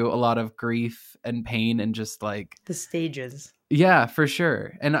go through a lot of grief and pain and just like the stages. Yeah, for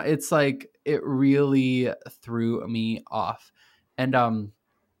sure. And it's like it really threw me off. And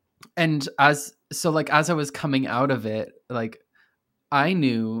as I was coming out of it, like I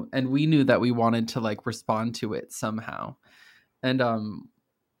knew, and we knew, that we wanted to like respond to it somehow. And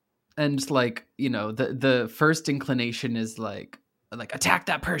like, you know, the first inclination is like attack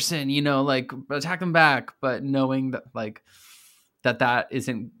that person, you know, like attack them back, but knowing that like that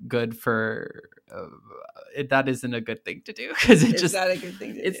isn't good for that isn't a good thing to do, because it's not a good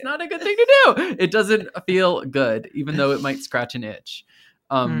thing to do. It's not a good thing to do. It doesn't feel good, even though it might scratch an itch.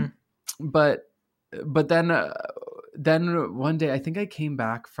 But then one day I think I came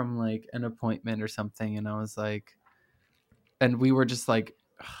back from like an appointment or something, and I was like, and we were just like,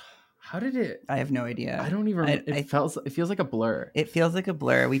 how did it? I have no idea. I don't even. It feels like a blur. It feels like a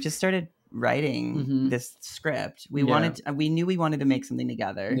blur. We just started writing this script. We knew we wanted to make something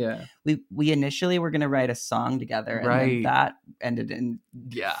together. Yeah. We initially were going to write a song together, and then that ended in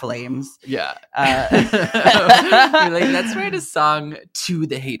flames. Yeah. We're like, let's write a song to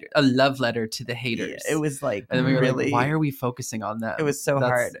the hater, a love letter to the haters. Yeah, it was like, and then we were really like, why are we focusing on that? It was so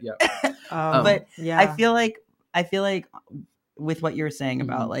hard. Yeah. But yeah. I feel like with what you were saying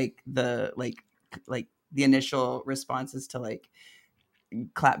about like the initial responses to like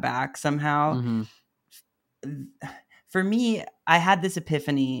clap back somehow. For me, I had this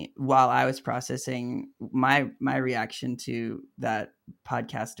epiphany while I was processing my reaction to that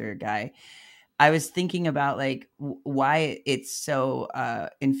podcaster guy. I was thinking about like why it's so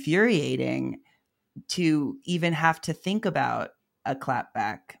infuriating to even have to think about a clap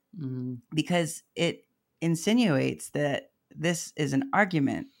back, because it insinuates that this is an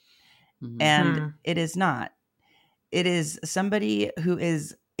argument, and it is not. It is somebody who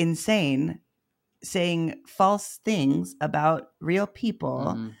is insane saying false things about real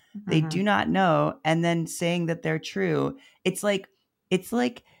people they do not know, and then saying that they're true. It's like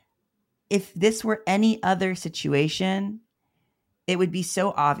if this were any other situation, it would be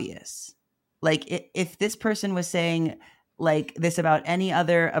so obvious. Like if this person was saying like this about any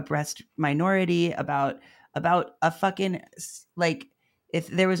other oppressed minority, about a fucking, like if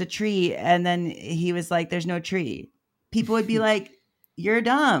there was a tree and then he was like, there's no tree, people would be like, you're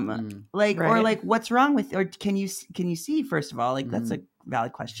dumb. Like, right. Or like, what's wrong with, or can you see, first of all, like, that's a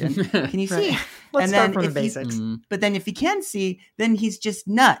valid question. Can you see? Let's start from the basics. But then if he can see, then he's just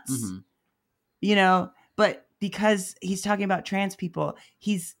nuts, you know, but because he's talking about trans people,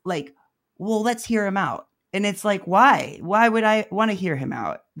 he's like, well, let's hear him out. And it's like, why would I want to hear him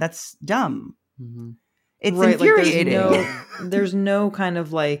out? That's dumb. It's infuriating. Like there's no kind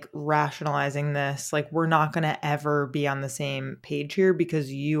of like rationalizing this. Like, we're not going to ever be on the same page here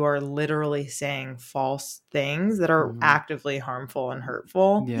because you are literally saying false things that are actively harmful and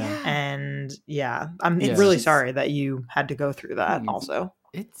hurtful. Yeah. And I'm really sorry that you had to go through that also.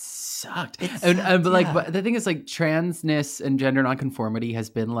 It sucked. But like, but the thing is, like, transness and gender nonconformity has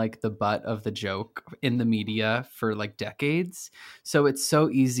been like the butt of the joke in the media for like decades. So it's so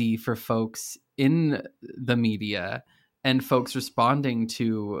easy for folks in the media and folks responding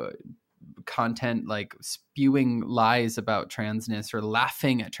to content like spewing lies about transness or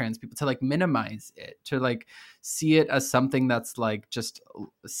laughing at trans people to like minimize it, to like see it as something that's like just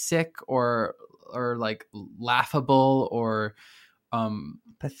sick or like laughable or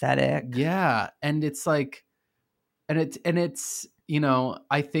pathetic. Yeah. And it's like, and it's, you know,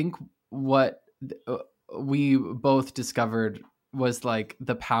 I think what we both discovered was like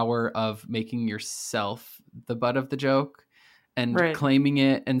the power of making yourself the butt of the joke and claiming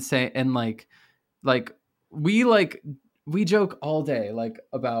it and say, and like we joke all day, like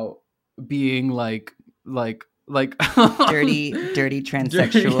about being like dirty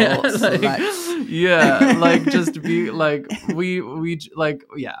transsexual like just be like we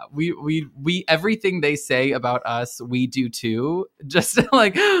everything they say about us we do too, just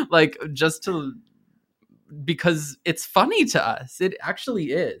like just to, because it's funny to us. It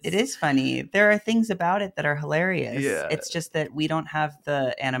actually is. It is funny. There are things about it that are hilarious. Yeah. It's just that we don't have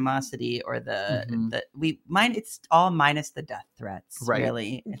the animosity or it's all minus the death threats. Right.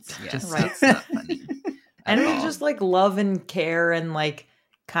 Really. It's just it's not funny. And at it was all. just like love and care and like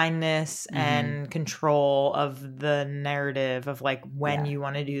kindness Mhm. and control of the narrative of like when Yeah. you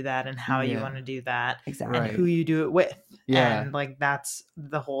want to do that and how you Yeah. want to do that Exactly. and who you do it with. Yeah. And like that's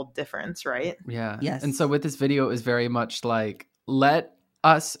the whole difference, right? Yeah. Yes. And so with this video, it was very much like, let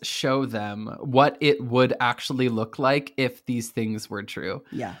us show them what it would actually look like if these things were true.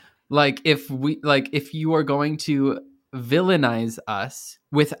 Yeah. Like if you are going to villainize us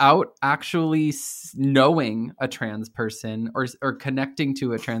without actually knowing a trans person or connecting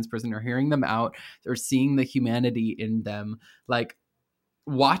to a trans person or hearing them out or seeing the humanity in them, like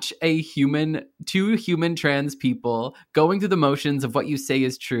watch two human trans people going through the motions of what you say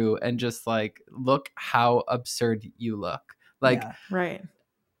is true and just like look how absurd you look. Like Yeah. Right.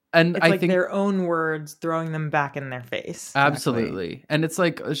 and It's I like think their own words throwing them back in their face. absolutely. And it's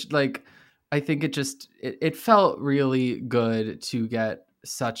like I think it felt really good to get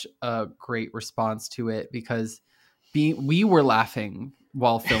such a great response to it because we were laughing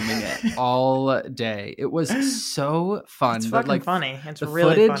while filming it all day. It was so fun. It's But, fucking funny. It's the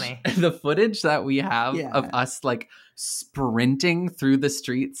really footage, funny. the footage that we have of us like sprinting through the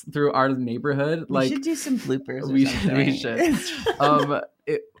streets through our neighborhood, We like should do some bloopers. Or we something. should.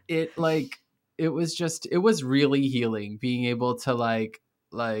 It was really healing being able to like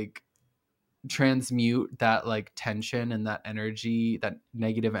transmute that like tension and that energy, that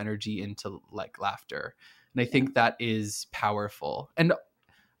negative energy into like laughter. And I think that is powerful. And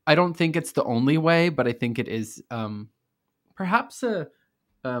I don't think it's the only way, but I think it is perhaps a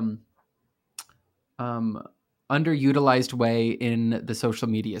underutilized way in the social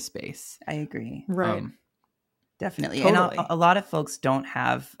media space. I agree. Right. Definitely. Totally. And a lot of folks don't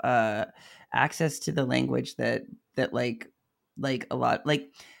have access to the language that like a lot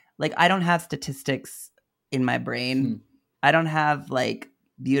like I don't have statistics in my brain. I don't have like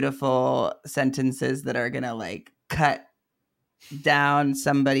beautiful sentences that are gonna like cut down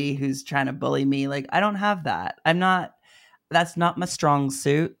somebody who's trying to bully me. Like I don't have that. That's not my strong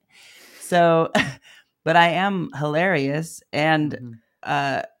suit. So but I am hilarious and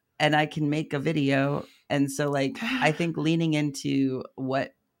I can make a video. And so like I think leaning into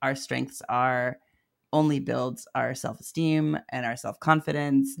what our strengths are only builds our self-esteem and our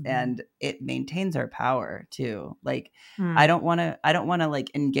self-confidence, and it maintains our power too. Like I don't want to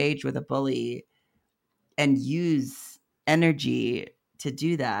like engage with a bully and use energy to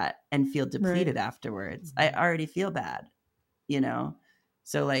do that and feel depleted afterwards. I already feel bad, you know?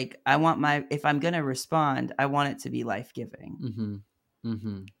 So like I want if I'm going to respond, I want it to be life-giving.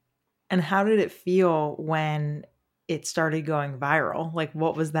 And how did it feel when it started going viral? Like,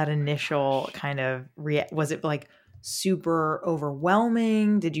 what was that initial kind of was it like super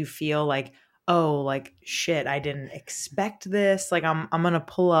overwhelming? Did you feel like, oh, like shit, I didn't expect this? Like, I'm gonna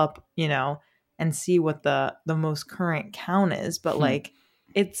pull up, and see what the most current count is. But like,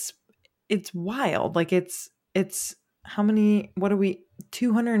 it's wild. Like, it's how many? What are we?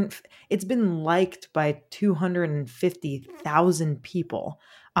 200. It's been liked by 250,000 people.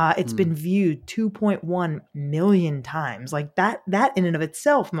 It's been viewed 2.1 million times. Like that in and of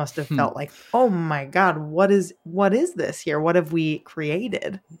itself must have felt like, oh my God, what is this here? What have we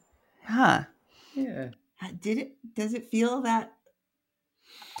created? Huh. Yeah. Does it feel that?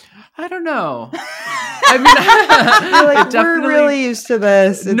 I don't know. I mean, like, we're really used to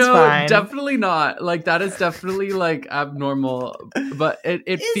this. It's fine. Definitely not. Like that is definitely like abnormal, but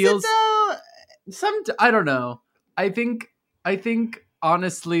it feels I don't know. I think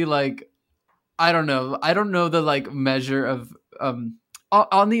honestly, like, I don't know the like measure of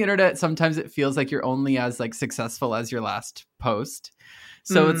on the internet. Sometimes it feels like you're only as like successful as your last post.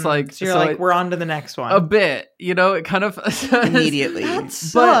 So it's like, so you're like, we're on to the next one. A bit, it kind of immediately. That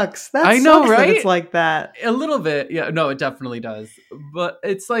sucks. I know, right? That it's like that. A little bit. Yeah, no, it definitely does. But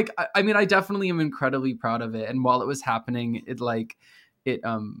it's like, I mean, I definitely am incredibly proud of it. And while it was happening,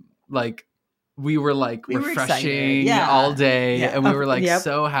 we were like refreshing all day. And we were like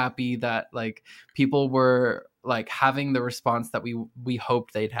so happy that like people were like having the response that we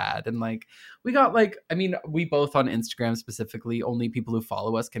hoped they'd had. And like we got like, I mean, we both on Instagram specifically, only people who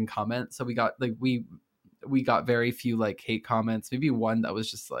follow us can comment. So we got like we got very few like hate comments, maybe one that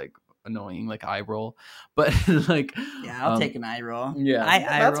was just like annoying, like eye roll. But like I'll take an eye roll. Yeah,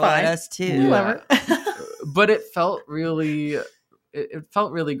 I roll at us too. Yeah. But it felt really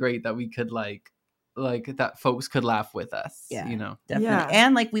great that we could like that folks could laugh with us. Definitely. Yeah.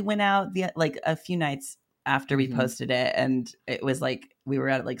 And like we went out like a few nights after we posted it, and it was like we were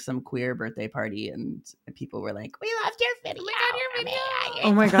at like some queer birthday party, and people were like, "We loved your video!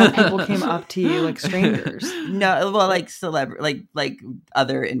 Oh my God! People came up to you like strangers. No, well, like like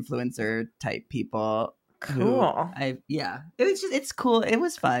other influencer type people. Cool. It's cool. It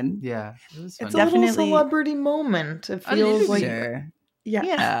was fun. Yeah, it was fun. It's a little Definitely- celebrity moment. It A little feels like Sure. yeah.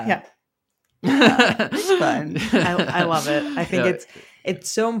 Yeah. It's fun. I love it. I think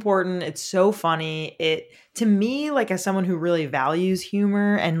it's so important. It's so funny. It to me, like as someone who really values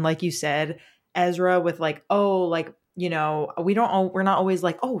humor, and like you said, Ezra, with like, oh, like, you know, we're not always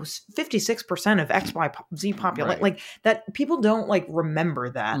like, oh, 56% of XYZ population, Right. like that. People don't like remember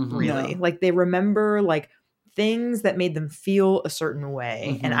that really. No. Like they remember like things that made them feel a certain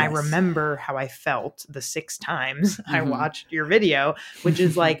way. And I Yes. remember how I felt the 6 times I Mhm. watched your video, which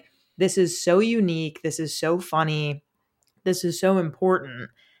is like, this is so unique. This is so funny. This is so important.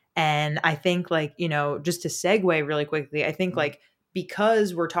 And I think like, you know, just to segue really quickly, I think like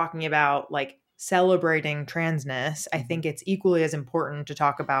because we're talking about like celebrating transness, I think it's equally as important to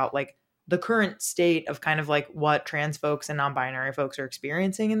talk about like the current state of kind of like what trans folks and non-binary folks are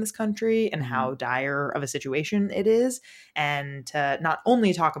experiencing in this country and how dire of a situation it is. And to not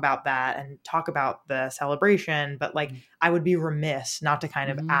only talk about that and talk about the celebration, but like I would be remiss not to kind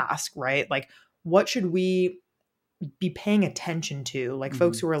of ask, right? Like, what should we be paying attention to, like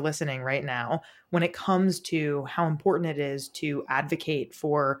folks who are listening right now, when it comes to how important it is to advocate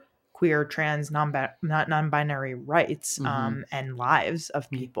for queer, trans, non-binary rights and lives of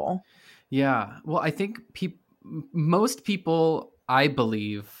people? Yeah. Well, I think most people, I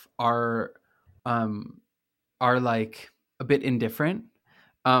believe, are like a bit indifferent.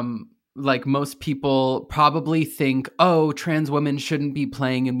 Like most people probably think, oh, trans women shouldn't be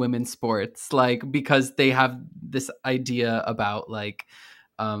playing in women's sports, like because they have this idea about like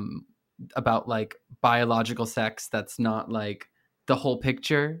biological sex that's not like the whole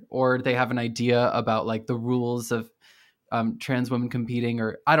picture, or they have an idea about like the rules of trans women competing,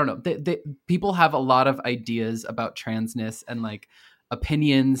 or I don't know. People have a lot of ideas about transness and like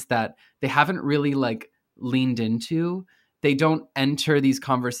opinions that they haven't really like leaned into. They don't enter these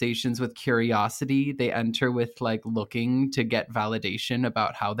conversations with curiosity. They enter with like looking to get validation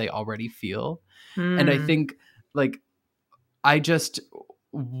about how they already feel. And I think like I just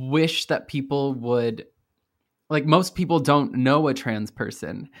wish that people would, like, most people don't know a trans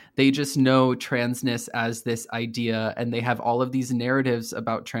person. They just know transness as this idea, and they have all of these narratives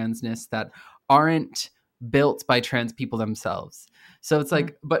about transness that aren't built by trans people themselves. So it's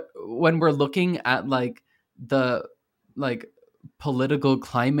like, but when we're looking at like the like political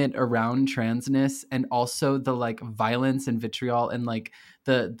climate around transness, and also the like violence and vitriol and like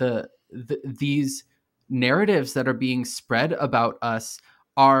these narratives that are being spread about us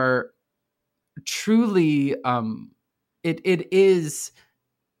are truly it is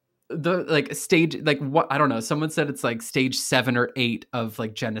the like stage, like what, I don't know, someone said it's like stage 7 or 8 of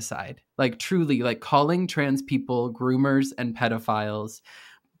like genocide, like truly like calling trans people groomers and pedophiles,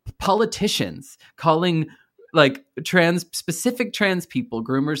 politicians calling like specific trans people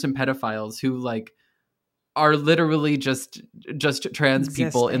groomers and pedophiles who like are literally just trans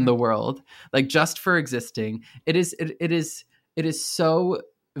people in the world, like just for existing. It is so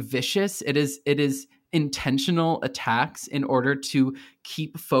vicious. It is intentional attacks in order to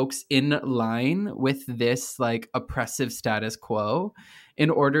keep folks in line with this like oppressive status quo, in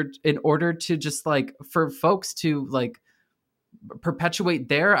order to just like for folks to like perpetuate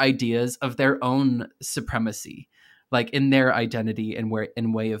their ideas of their own supremacy, like in their identity and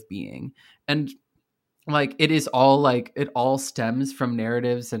way of being. And like it is all like it all stems from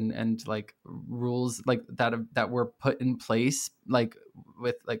narratives and like rules like that were put in place like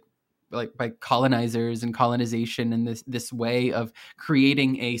with like by colonizers and colonization, and this way of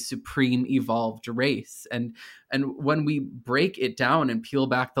creating a supreme evolved race. And when we break it down and peel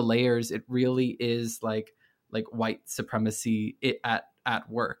back the layers, it really is like white supremacy at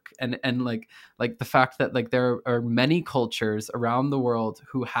work. And like the fact that like there are many cultures around the world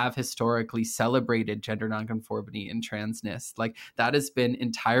who have historically celebrated gender nonconformity and transness, like that has been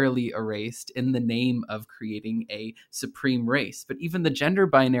entirely erased in the name of creating a supreme race. But even the gender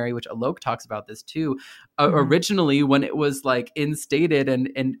binary, which Alok talks about this too, originally when it was like instated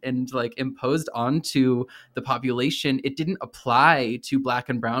and like imposed onto the population, it didn't apply to Black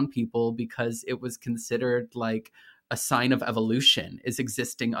and brown people because it was considered like a sign of evolution is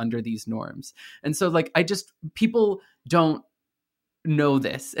existing under these norms. And so like people don't know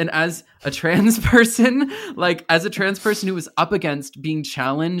this. And as a trans person, who is up against being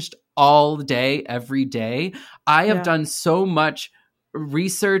challenged all day, every day, I have done so much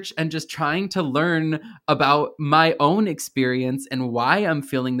research and just trying to learn about my own experience and why I'm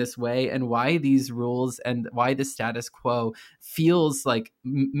feeling this way and why these rules and why the status quo feels like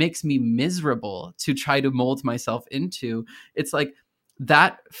makes me miserable to try to mold myself into. It's like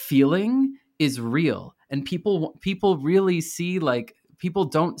that feeling is real. And people really see, like, people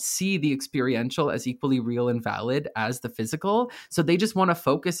don't see the experiential as equally real and valid as the physical. So they just want to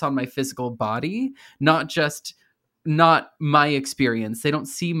focus on my physical body, not my experience. They don't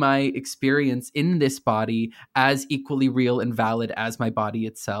see my experience in this body as equally real and valid as my body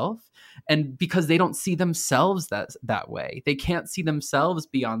itself. And because they don't see themselves that way, they can't see themselves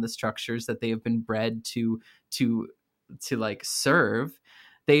beyond the structures that they have been bred to like serve.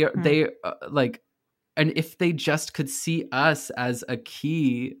 They like, and if they just could see us as a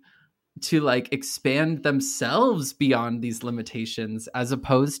key to like expand themselves beyond these limitations, as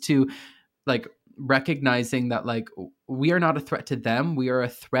opposed to like recognizing that like we are not a threat to them, we are a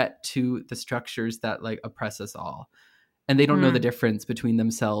threat to the structures that like oppress us all. And they don't know the difference between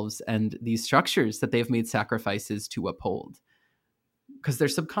themselves and these structures that they've made sacrifices to uphold, because they're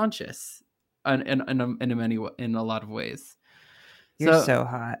subconscious in a lot of ways. You're so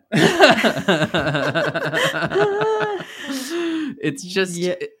hot. It's just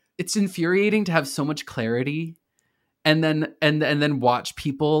it's infuriating to have so much clarity and then watch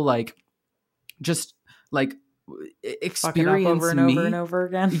people like just like experience over and over and over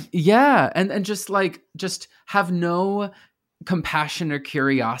again. Yeah, and just have no compassion or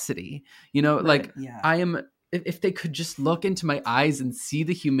curiosity, you know, like I am, if they could just look into my eyes and see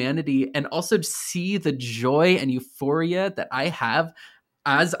the humanity, and also see the joy and euphoria that I have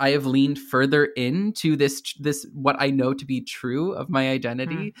as I have leaned further into this what I know to be true of my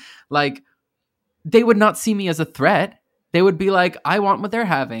identity, like they would not see me as a threat. They would be like, I want what they're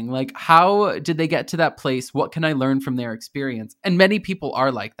having. Like, how did they get to that place? What can I learn from their experience? And many people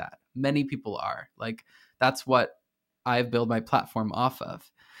are like that. Many people are like, that's what I've built my platform off of.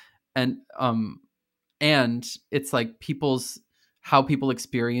 And it's like how people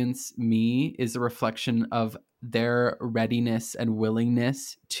experience me is a reflection of their readiness and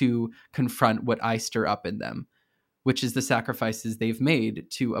willingness to confront what I stir up in them, which is the sacrifices they've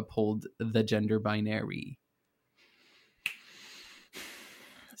made to uphold the gender binary.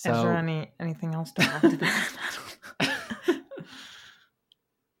 So, is there anything else to add to this?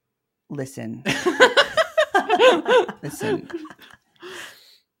 Listen.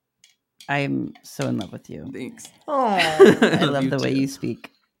 I'm so in love with you. Thanks. I love the way you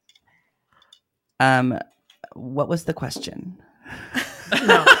speak. What was the question?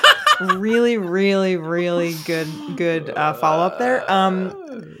 No, really, really, really good follow up there.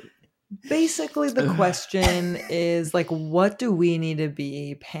 Basically, the question is like, what do we need to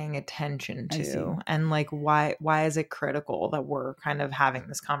be paying attention to, and like why is it critical that we're kind of having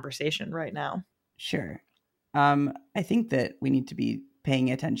this conversation right now? Sure. I think that we need to be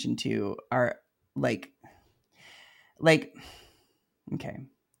paying attention to our like okay.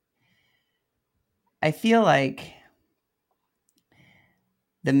 I feel like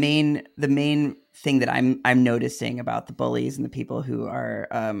the main thing that I'm noticing about the bullies and the people who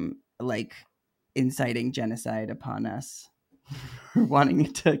are like inciting genocide upon us,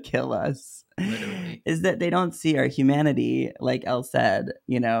 wanting to kill us, literally, is that they don't see our humanity, like Elle said,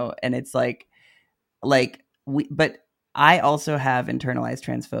 you know. And it's like but I also have internalized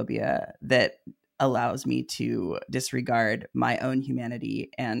transphobia that allows me to disregard my own humanity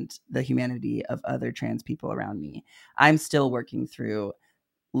and the humanity of other trans people around me. I'm still working through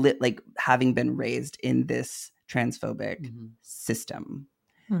like having been raised in this transphobic system.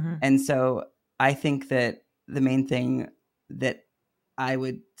 And so I think that the main thing that I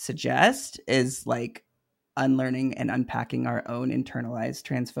would suggest is like unlearning and unpacking our own internalized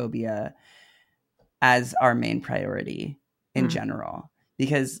transphobia as our main priority in general,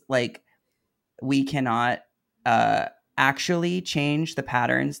 because like we cannot actually change the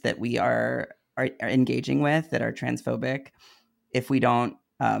patterns that we are engaging with that are transphobic if we don't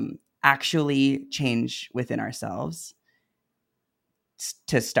actually change within ourselves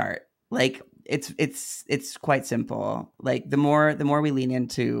to start. Like it's quite simple. Like the more we lean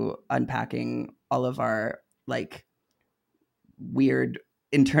into unpacking all of our like weird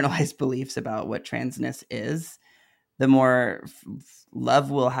internalized beliefs about what transness is, the more love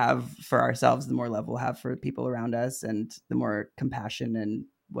we'll have for ourselves, the more love we'll have for people around us, and the more compassion and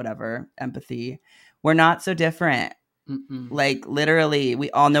whatever empathy. We're not so different. Like literally, we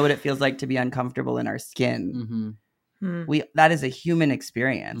all know what it feels like to be uncomfortable in our skin. That is a human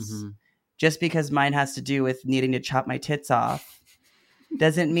experience. Just because mine has to do with needing to chop my tits off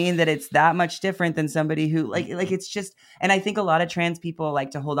doesn't mean that it's that much different than somebody who like it's just. And I think a lot of trans people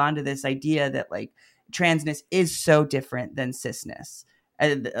like to hold on to this idea that like transness is so different than cisness.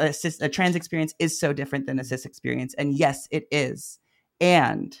 A trans experience is so different than a cis experience. And yes, it is.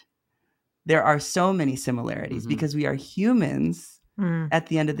 And there are so many similarities because we are humans at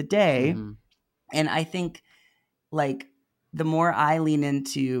the end of the day. And I think like the more I lean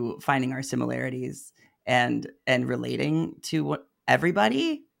into finding our similarities and relating to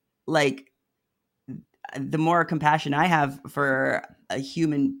everybody, like the more compassion I have for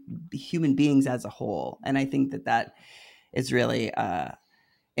human beings as a whole. And I think that is really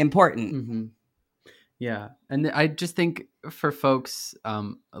important. Mm-hmm. Yeah. And I just think for folks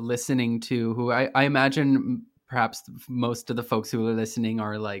listening to who I imagine perhaps most of the folks who are listening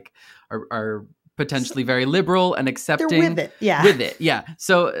are like are potentially very liberal and accepting. They're with it. Yeah. With it. Yeah.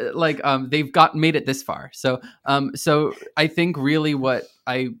 So like they've made it this far. So so I think really what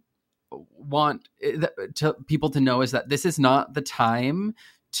I want people to know is that this is not the time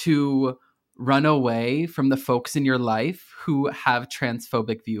to run away from the folks in your life who have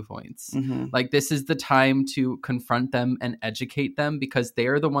transphobic viewpoints. Mm-hmm. Like this is the time to confront them and educate them, because they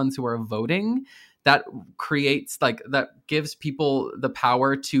are the ones who are voting. That creates like, that gives people the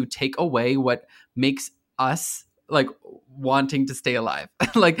power to take away what makes us like wanting to stay alive.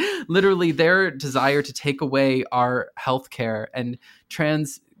 Like literally their desire to take away our healthcare and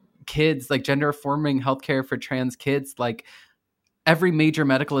trans kids, like gender affirming healthcare for trans kids. Like every major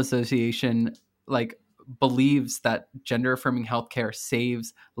medical association like believes that gender affirming healthcare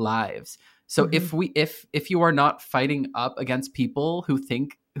saves lives. So if you are not fighting up against people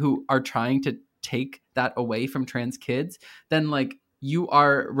who are trying to take that away from trans kids, then like you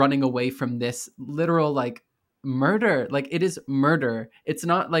are running away from this literal like murder. Like it is murder. It's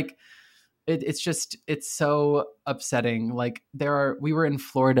not like it's so upsetting. Like we were in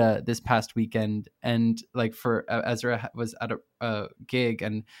Florida this past weekend, and like for Ezra was at a gig,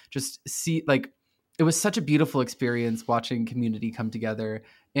 and just see like it was such a beautiful experience watching community come together,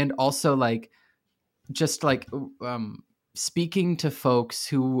 and also like just like speaking to folks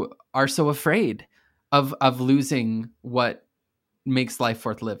who are so afraid of losing what makes life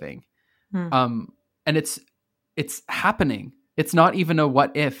worth living. And it's happening. It's not even a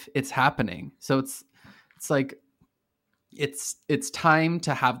what if, it's happening. So it's like it's time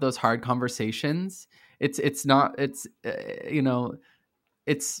to have those hard conversations. It's not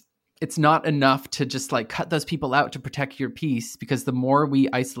enough to just like cut those people out to protect your peace, because the more we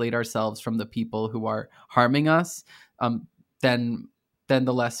isolate ourselves from the people who are harming us, then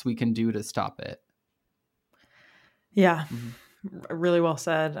the less we can do to stop it. Yeah. Really well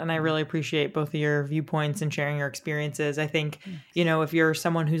said. And I really appreciate both of your viewpoints and sharing your experiences. I think, if you're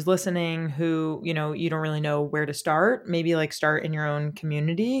someone who's listening who, you don't really know where to start, maybe like start in your own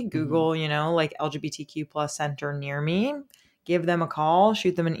community, Google, like LGBTQ plus center near me, give them a call,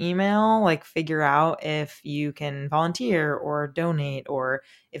 shoot them an email, like figure out if you can volunteer or donate, or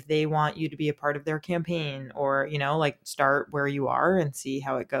if they want you to be a part of their campaign, or, like start where you are and see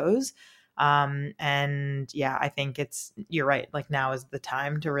how it goes. And yeah, I think you're right. Like now is the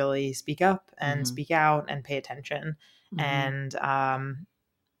time to really speak up and speak out and pay attention. And,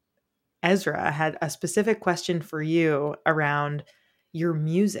 Ezra had a specific question for you around your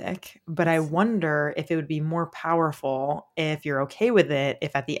music, but I wonder if it would be more powerful, if you're okay with it,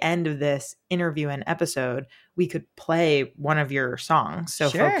 if at the end of this interview and episode, we could play one of your songs so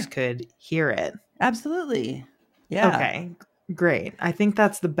folks could hear it. Absolutely. Yeah. Okay. Great. I think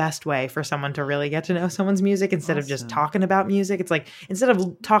that's the best way for someone to really get to know someone's music, instead of just talking about music. It's like, instead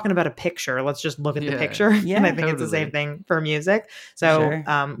of talking about a picture, let's just look at the picture. Yeah, and I think it's the same thing for music. So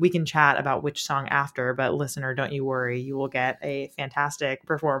we can chat about which song after, but listener, don't you worry. You will get a fantastic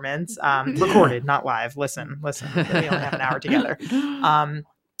performance, recorded, not live. Listen, we only have an hour together.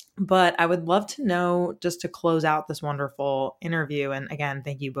 But I would love to know, just to close out this wonderful interview. And again,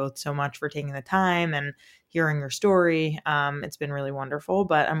 thank you both so much for taking the time and hearing your story. It's been really wonderful,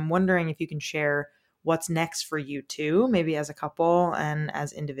 but I'm wondering if you can share what's next for you two, maybe as a couple and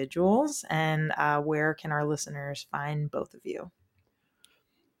as individuals, and where can our listeners find both of you?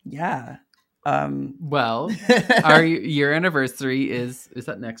 Yeah. Well, our year anniversary is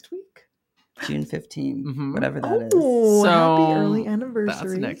that next week? June 15, whatever that is. So happy early That's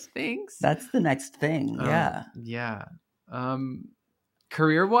anniversary. That's the next thing. Yeah. Yeah.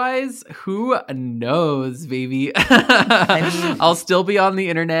 Career-wise, who knows, baby? I'll still be on the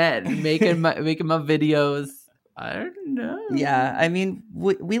internet making my videos. I don't know. Yeah, I mean,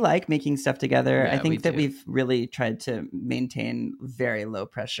 we like making stuff together. Yeah, I think that do. we've really tried to maintain very low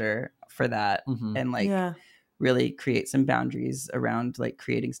pressure for that, and like really create some boundaries around like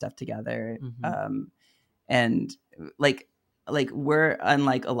creating stuff together. And like we're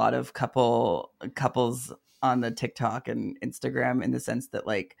unlike a lot of couples on the TikTok and Instagram, in the sense that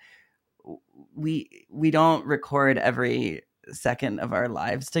like we don't record every second of our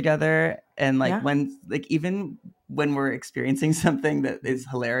lives together. And like even when we're experiencing something that is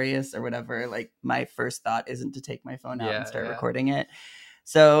hilarious or whatever, like my first thought isn't to take my phone out and start recording it.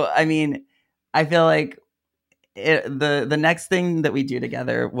 So, I mean, I feel like the next thing that we do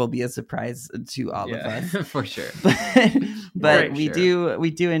together will be a surprise to all of us. For sure. But we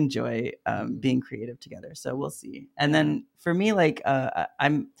do enjoy being creative together. So we'll see. And then for me, like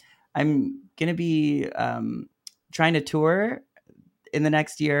I'm gonna be trying to tour in the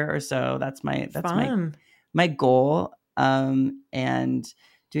next year or so. That's my goal. And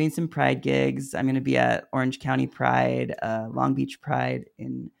doing some Pride gigs. I'm gonna be at Orange County Pride, Long Beach Pride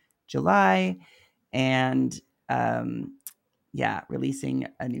in July, and releasing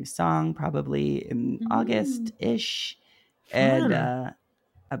a new song probably in August-ish. And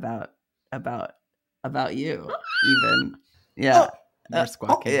about you even. Yeah. More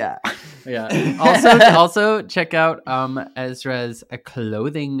squawking. Yeah. Also check out Ezra's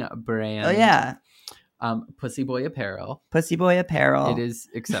clothing brand. Oh yeah. Pussy Boy Apparel. It is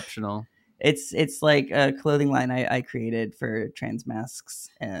exceptional. It's like a clothing line I created for trans masks,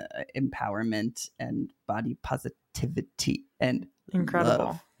 empowerment and body positivity and incredible.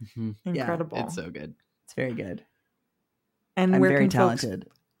 Love. Mm-hmm. Incredible. Yeah, it's so good. It's very good. And I'm where very can talented.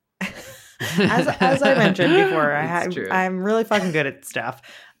 As I mentioned before, I'm really fucking good at stuff.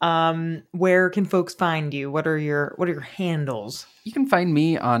 Where can folks find you? What are your handles? You can find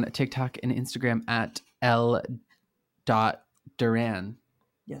me on TikTok and Instagram at Elle.Deran.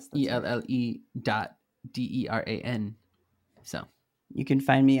 Yes, ELLE.DERAN. So you can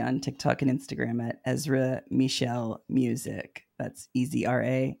find me on TikTok and Instagram at Ezra Michel Music. That's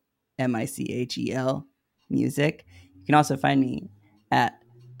EZRA MICHEL Music. You can also find me at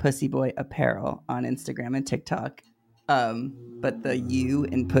Pussy Boy Apparel on Instagram and TikTok. But the U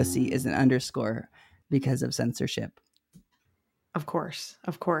in pussy is an underscore because of censorship. Of course.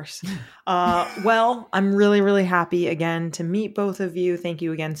 Well, I'm really, really happy again to meet both of you. Thank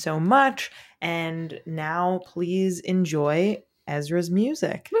you again so much. And now please enjoy Ezra's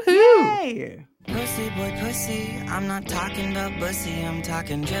music. Woohoo! Yay! Pussy boy, pussy. I'm not talking about pussy. I'm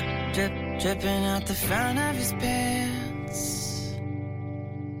talking drip, drip, dripping out the front of his pants.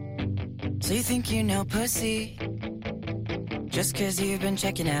 So you think you know pussy just 'cause you've been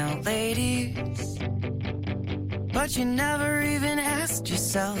checking out ladies. But you never even asked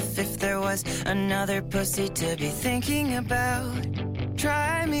yourself if there was another pussy to be thinking about.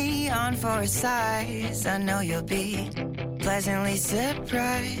 Try me on for a size. I know you'll be pleasantly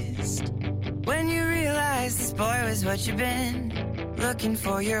surprised when you realize this boy was what you've been looking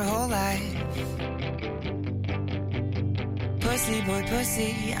for your whole life. Pussy boy,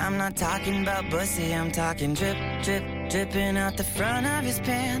 pussy. I'm not talking about pussy. I'm talking drip, drip, dripping out the front of his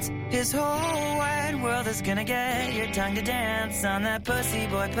pants. His whole wide world is gonna get your tongue to dance on that pussy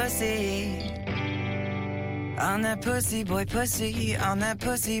boy, pussy. On that pussy boy, pussy. On that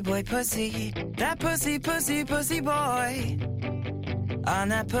pussy boy, pussy. That pussy, pussy, pussy boy. On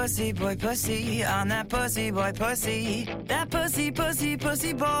that pussy boy, pussy. On that pussy boy, pussy. That pussy, pussy,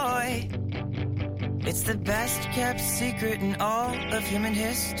 pussy boy. It's the best kept secret in all of human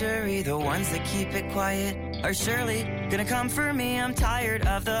history. The ones that keep it quiet are surely gonna come for me. I'm tired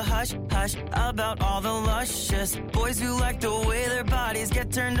of the hush, hush about all the luscious boys who like the way their bodies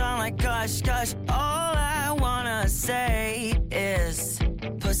get turned on like gush, gush. All I wanna say is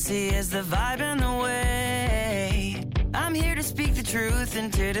pussy is the vibe and the way. I'm here to speak the truth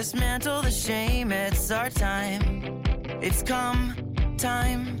and to dismantle the shame. It's our time. It's come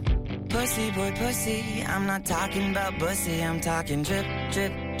time. Pussy boy, pussy. I'm not talking about pussy. I'm talking drip,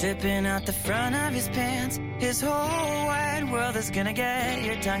 drip, dripping out the front of his pants. His whole wide world is gonna get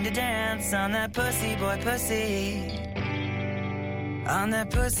your tongue to dance on that pussy boy, pussy. On that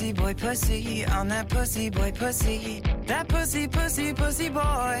pussy boy, pussy. On that pussy boy, pussy. That pussy, pussy, pussy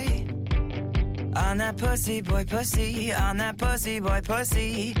boy. On that pussy boy, pussy. On that pussy boy,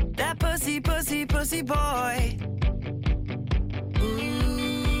 pussy. That pussy, pussy, pussy boy.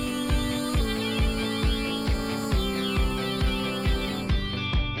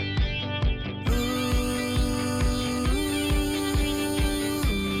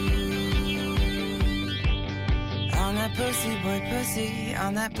 Pussy boy, pussy,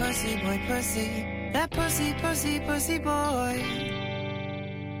 on that pussy boy, pussy, that pussy, pussy, pussy boy.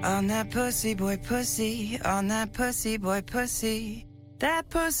 On that pussy boy, pussy, on that pussy boy, pussy, that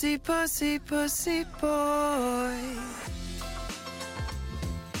pussy, pussy, pussy boy.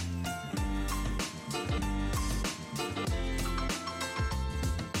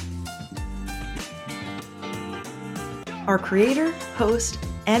 Our creator, host,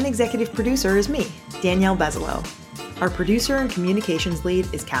 and executive producer is me, Danielle Bezalo. Our producer and communications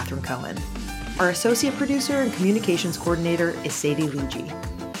lead is Catherine Cohen. Our associate producer and communications coordinator is Sadie Luigi.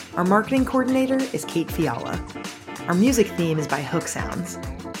 Our marketing coordinator is Kate Fiala. Our music theme is by Hook Sounds.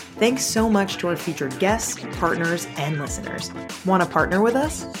 Thanks so much to our featured guests, partners, and listeners. Want to partner with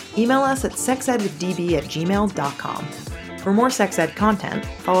us? Email us at sexedwithdb@gmail.com. For more sex ed content,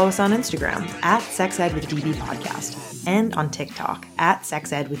 follow us on Instagram at sexedwithdbpodcast and on TikTok at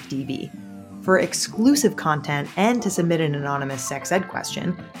sexedwithdb. For exclusive content and to submit an anonymous sex ed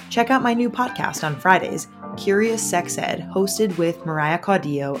question, check out my new podcast on Fridays, Curious Sex Ed, hosted with Mariah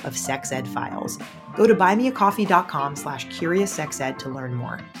Caudillo of Sex Ed Files. Go to buymeacoffee.com/CuriousSexEd to learn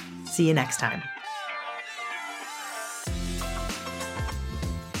more. See you next time.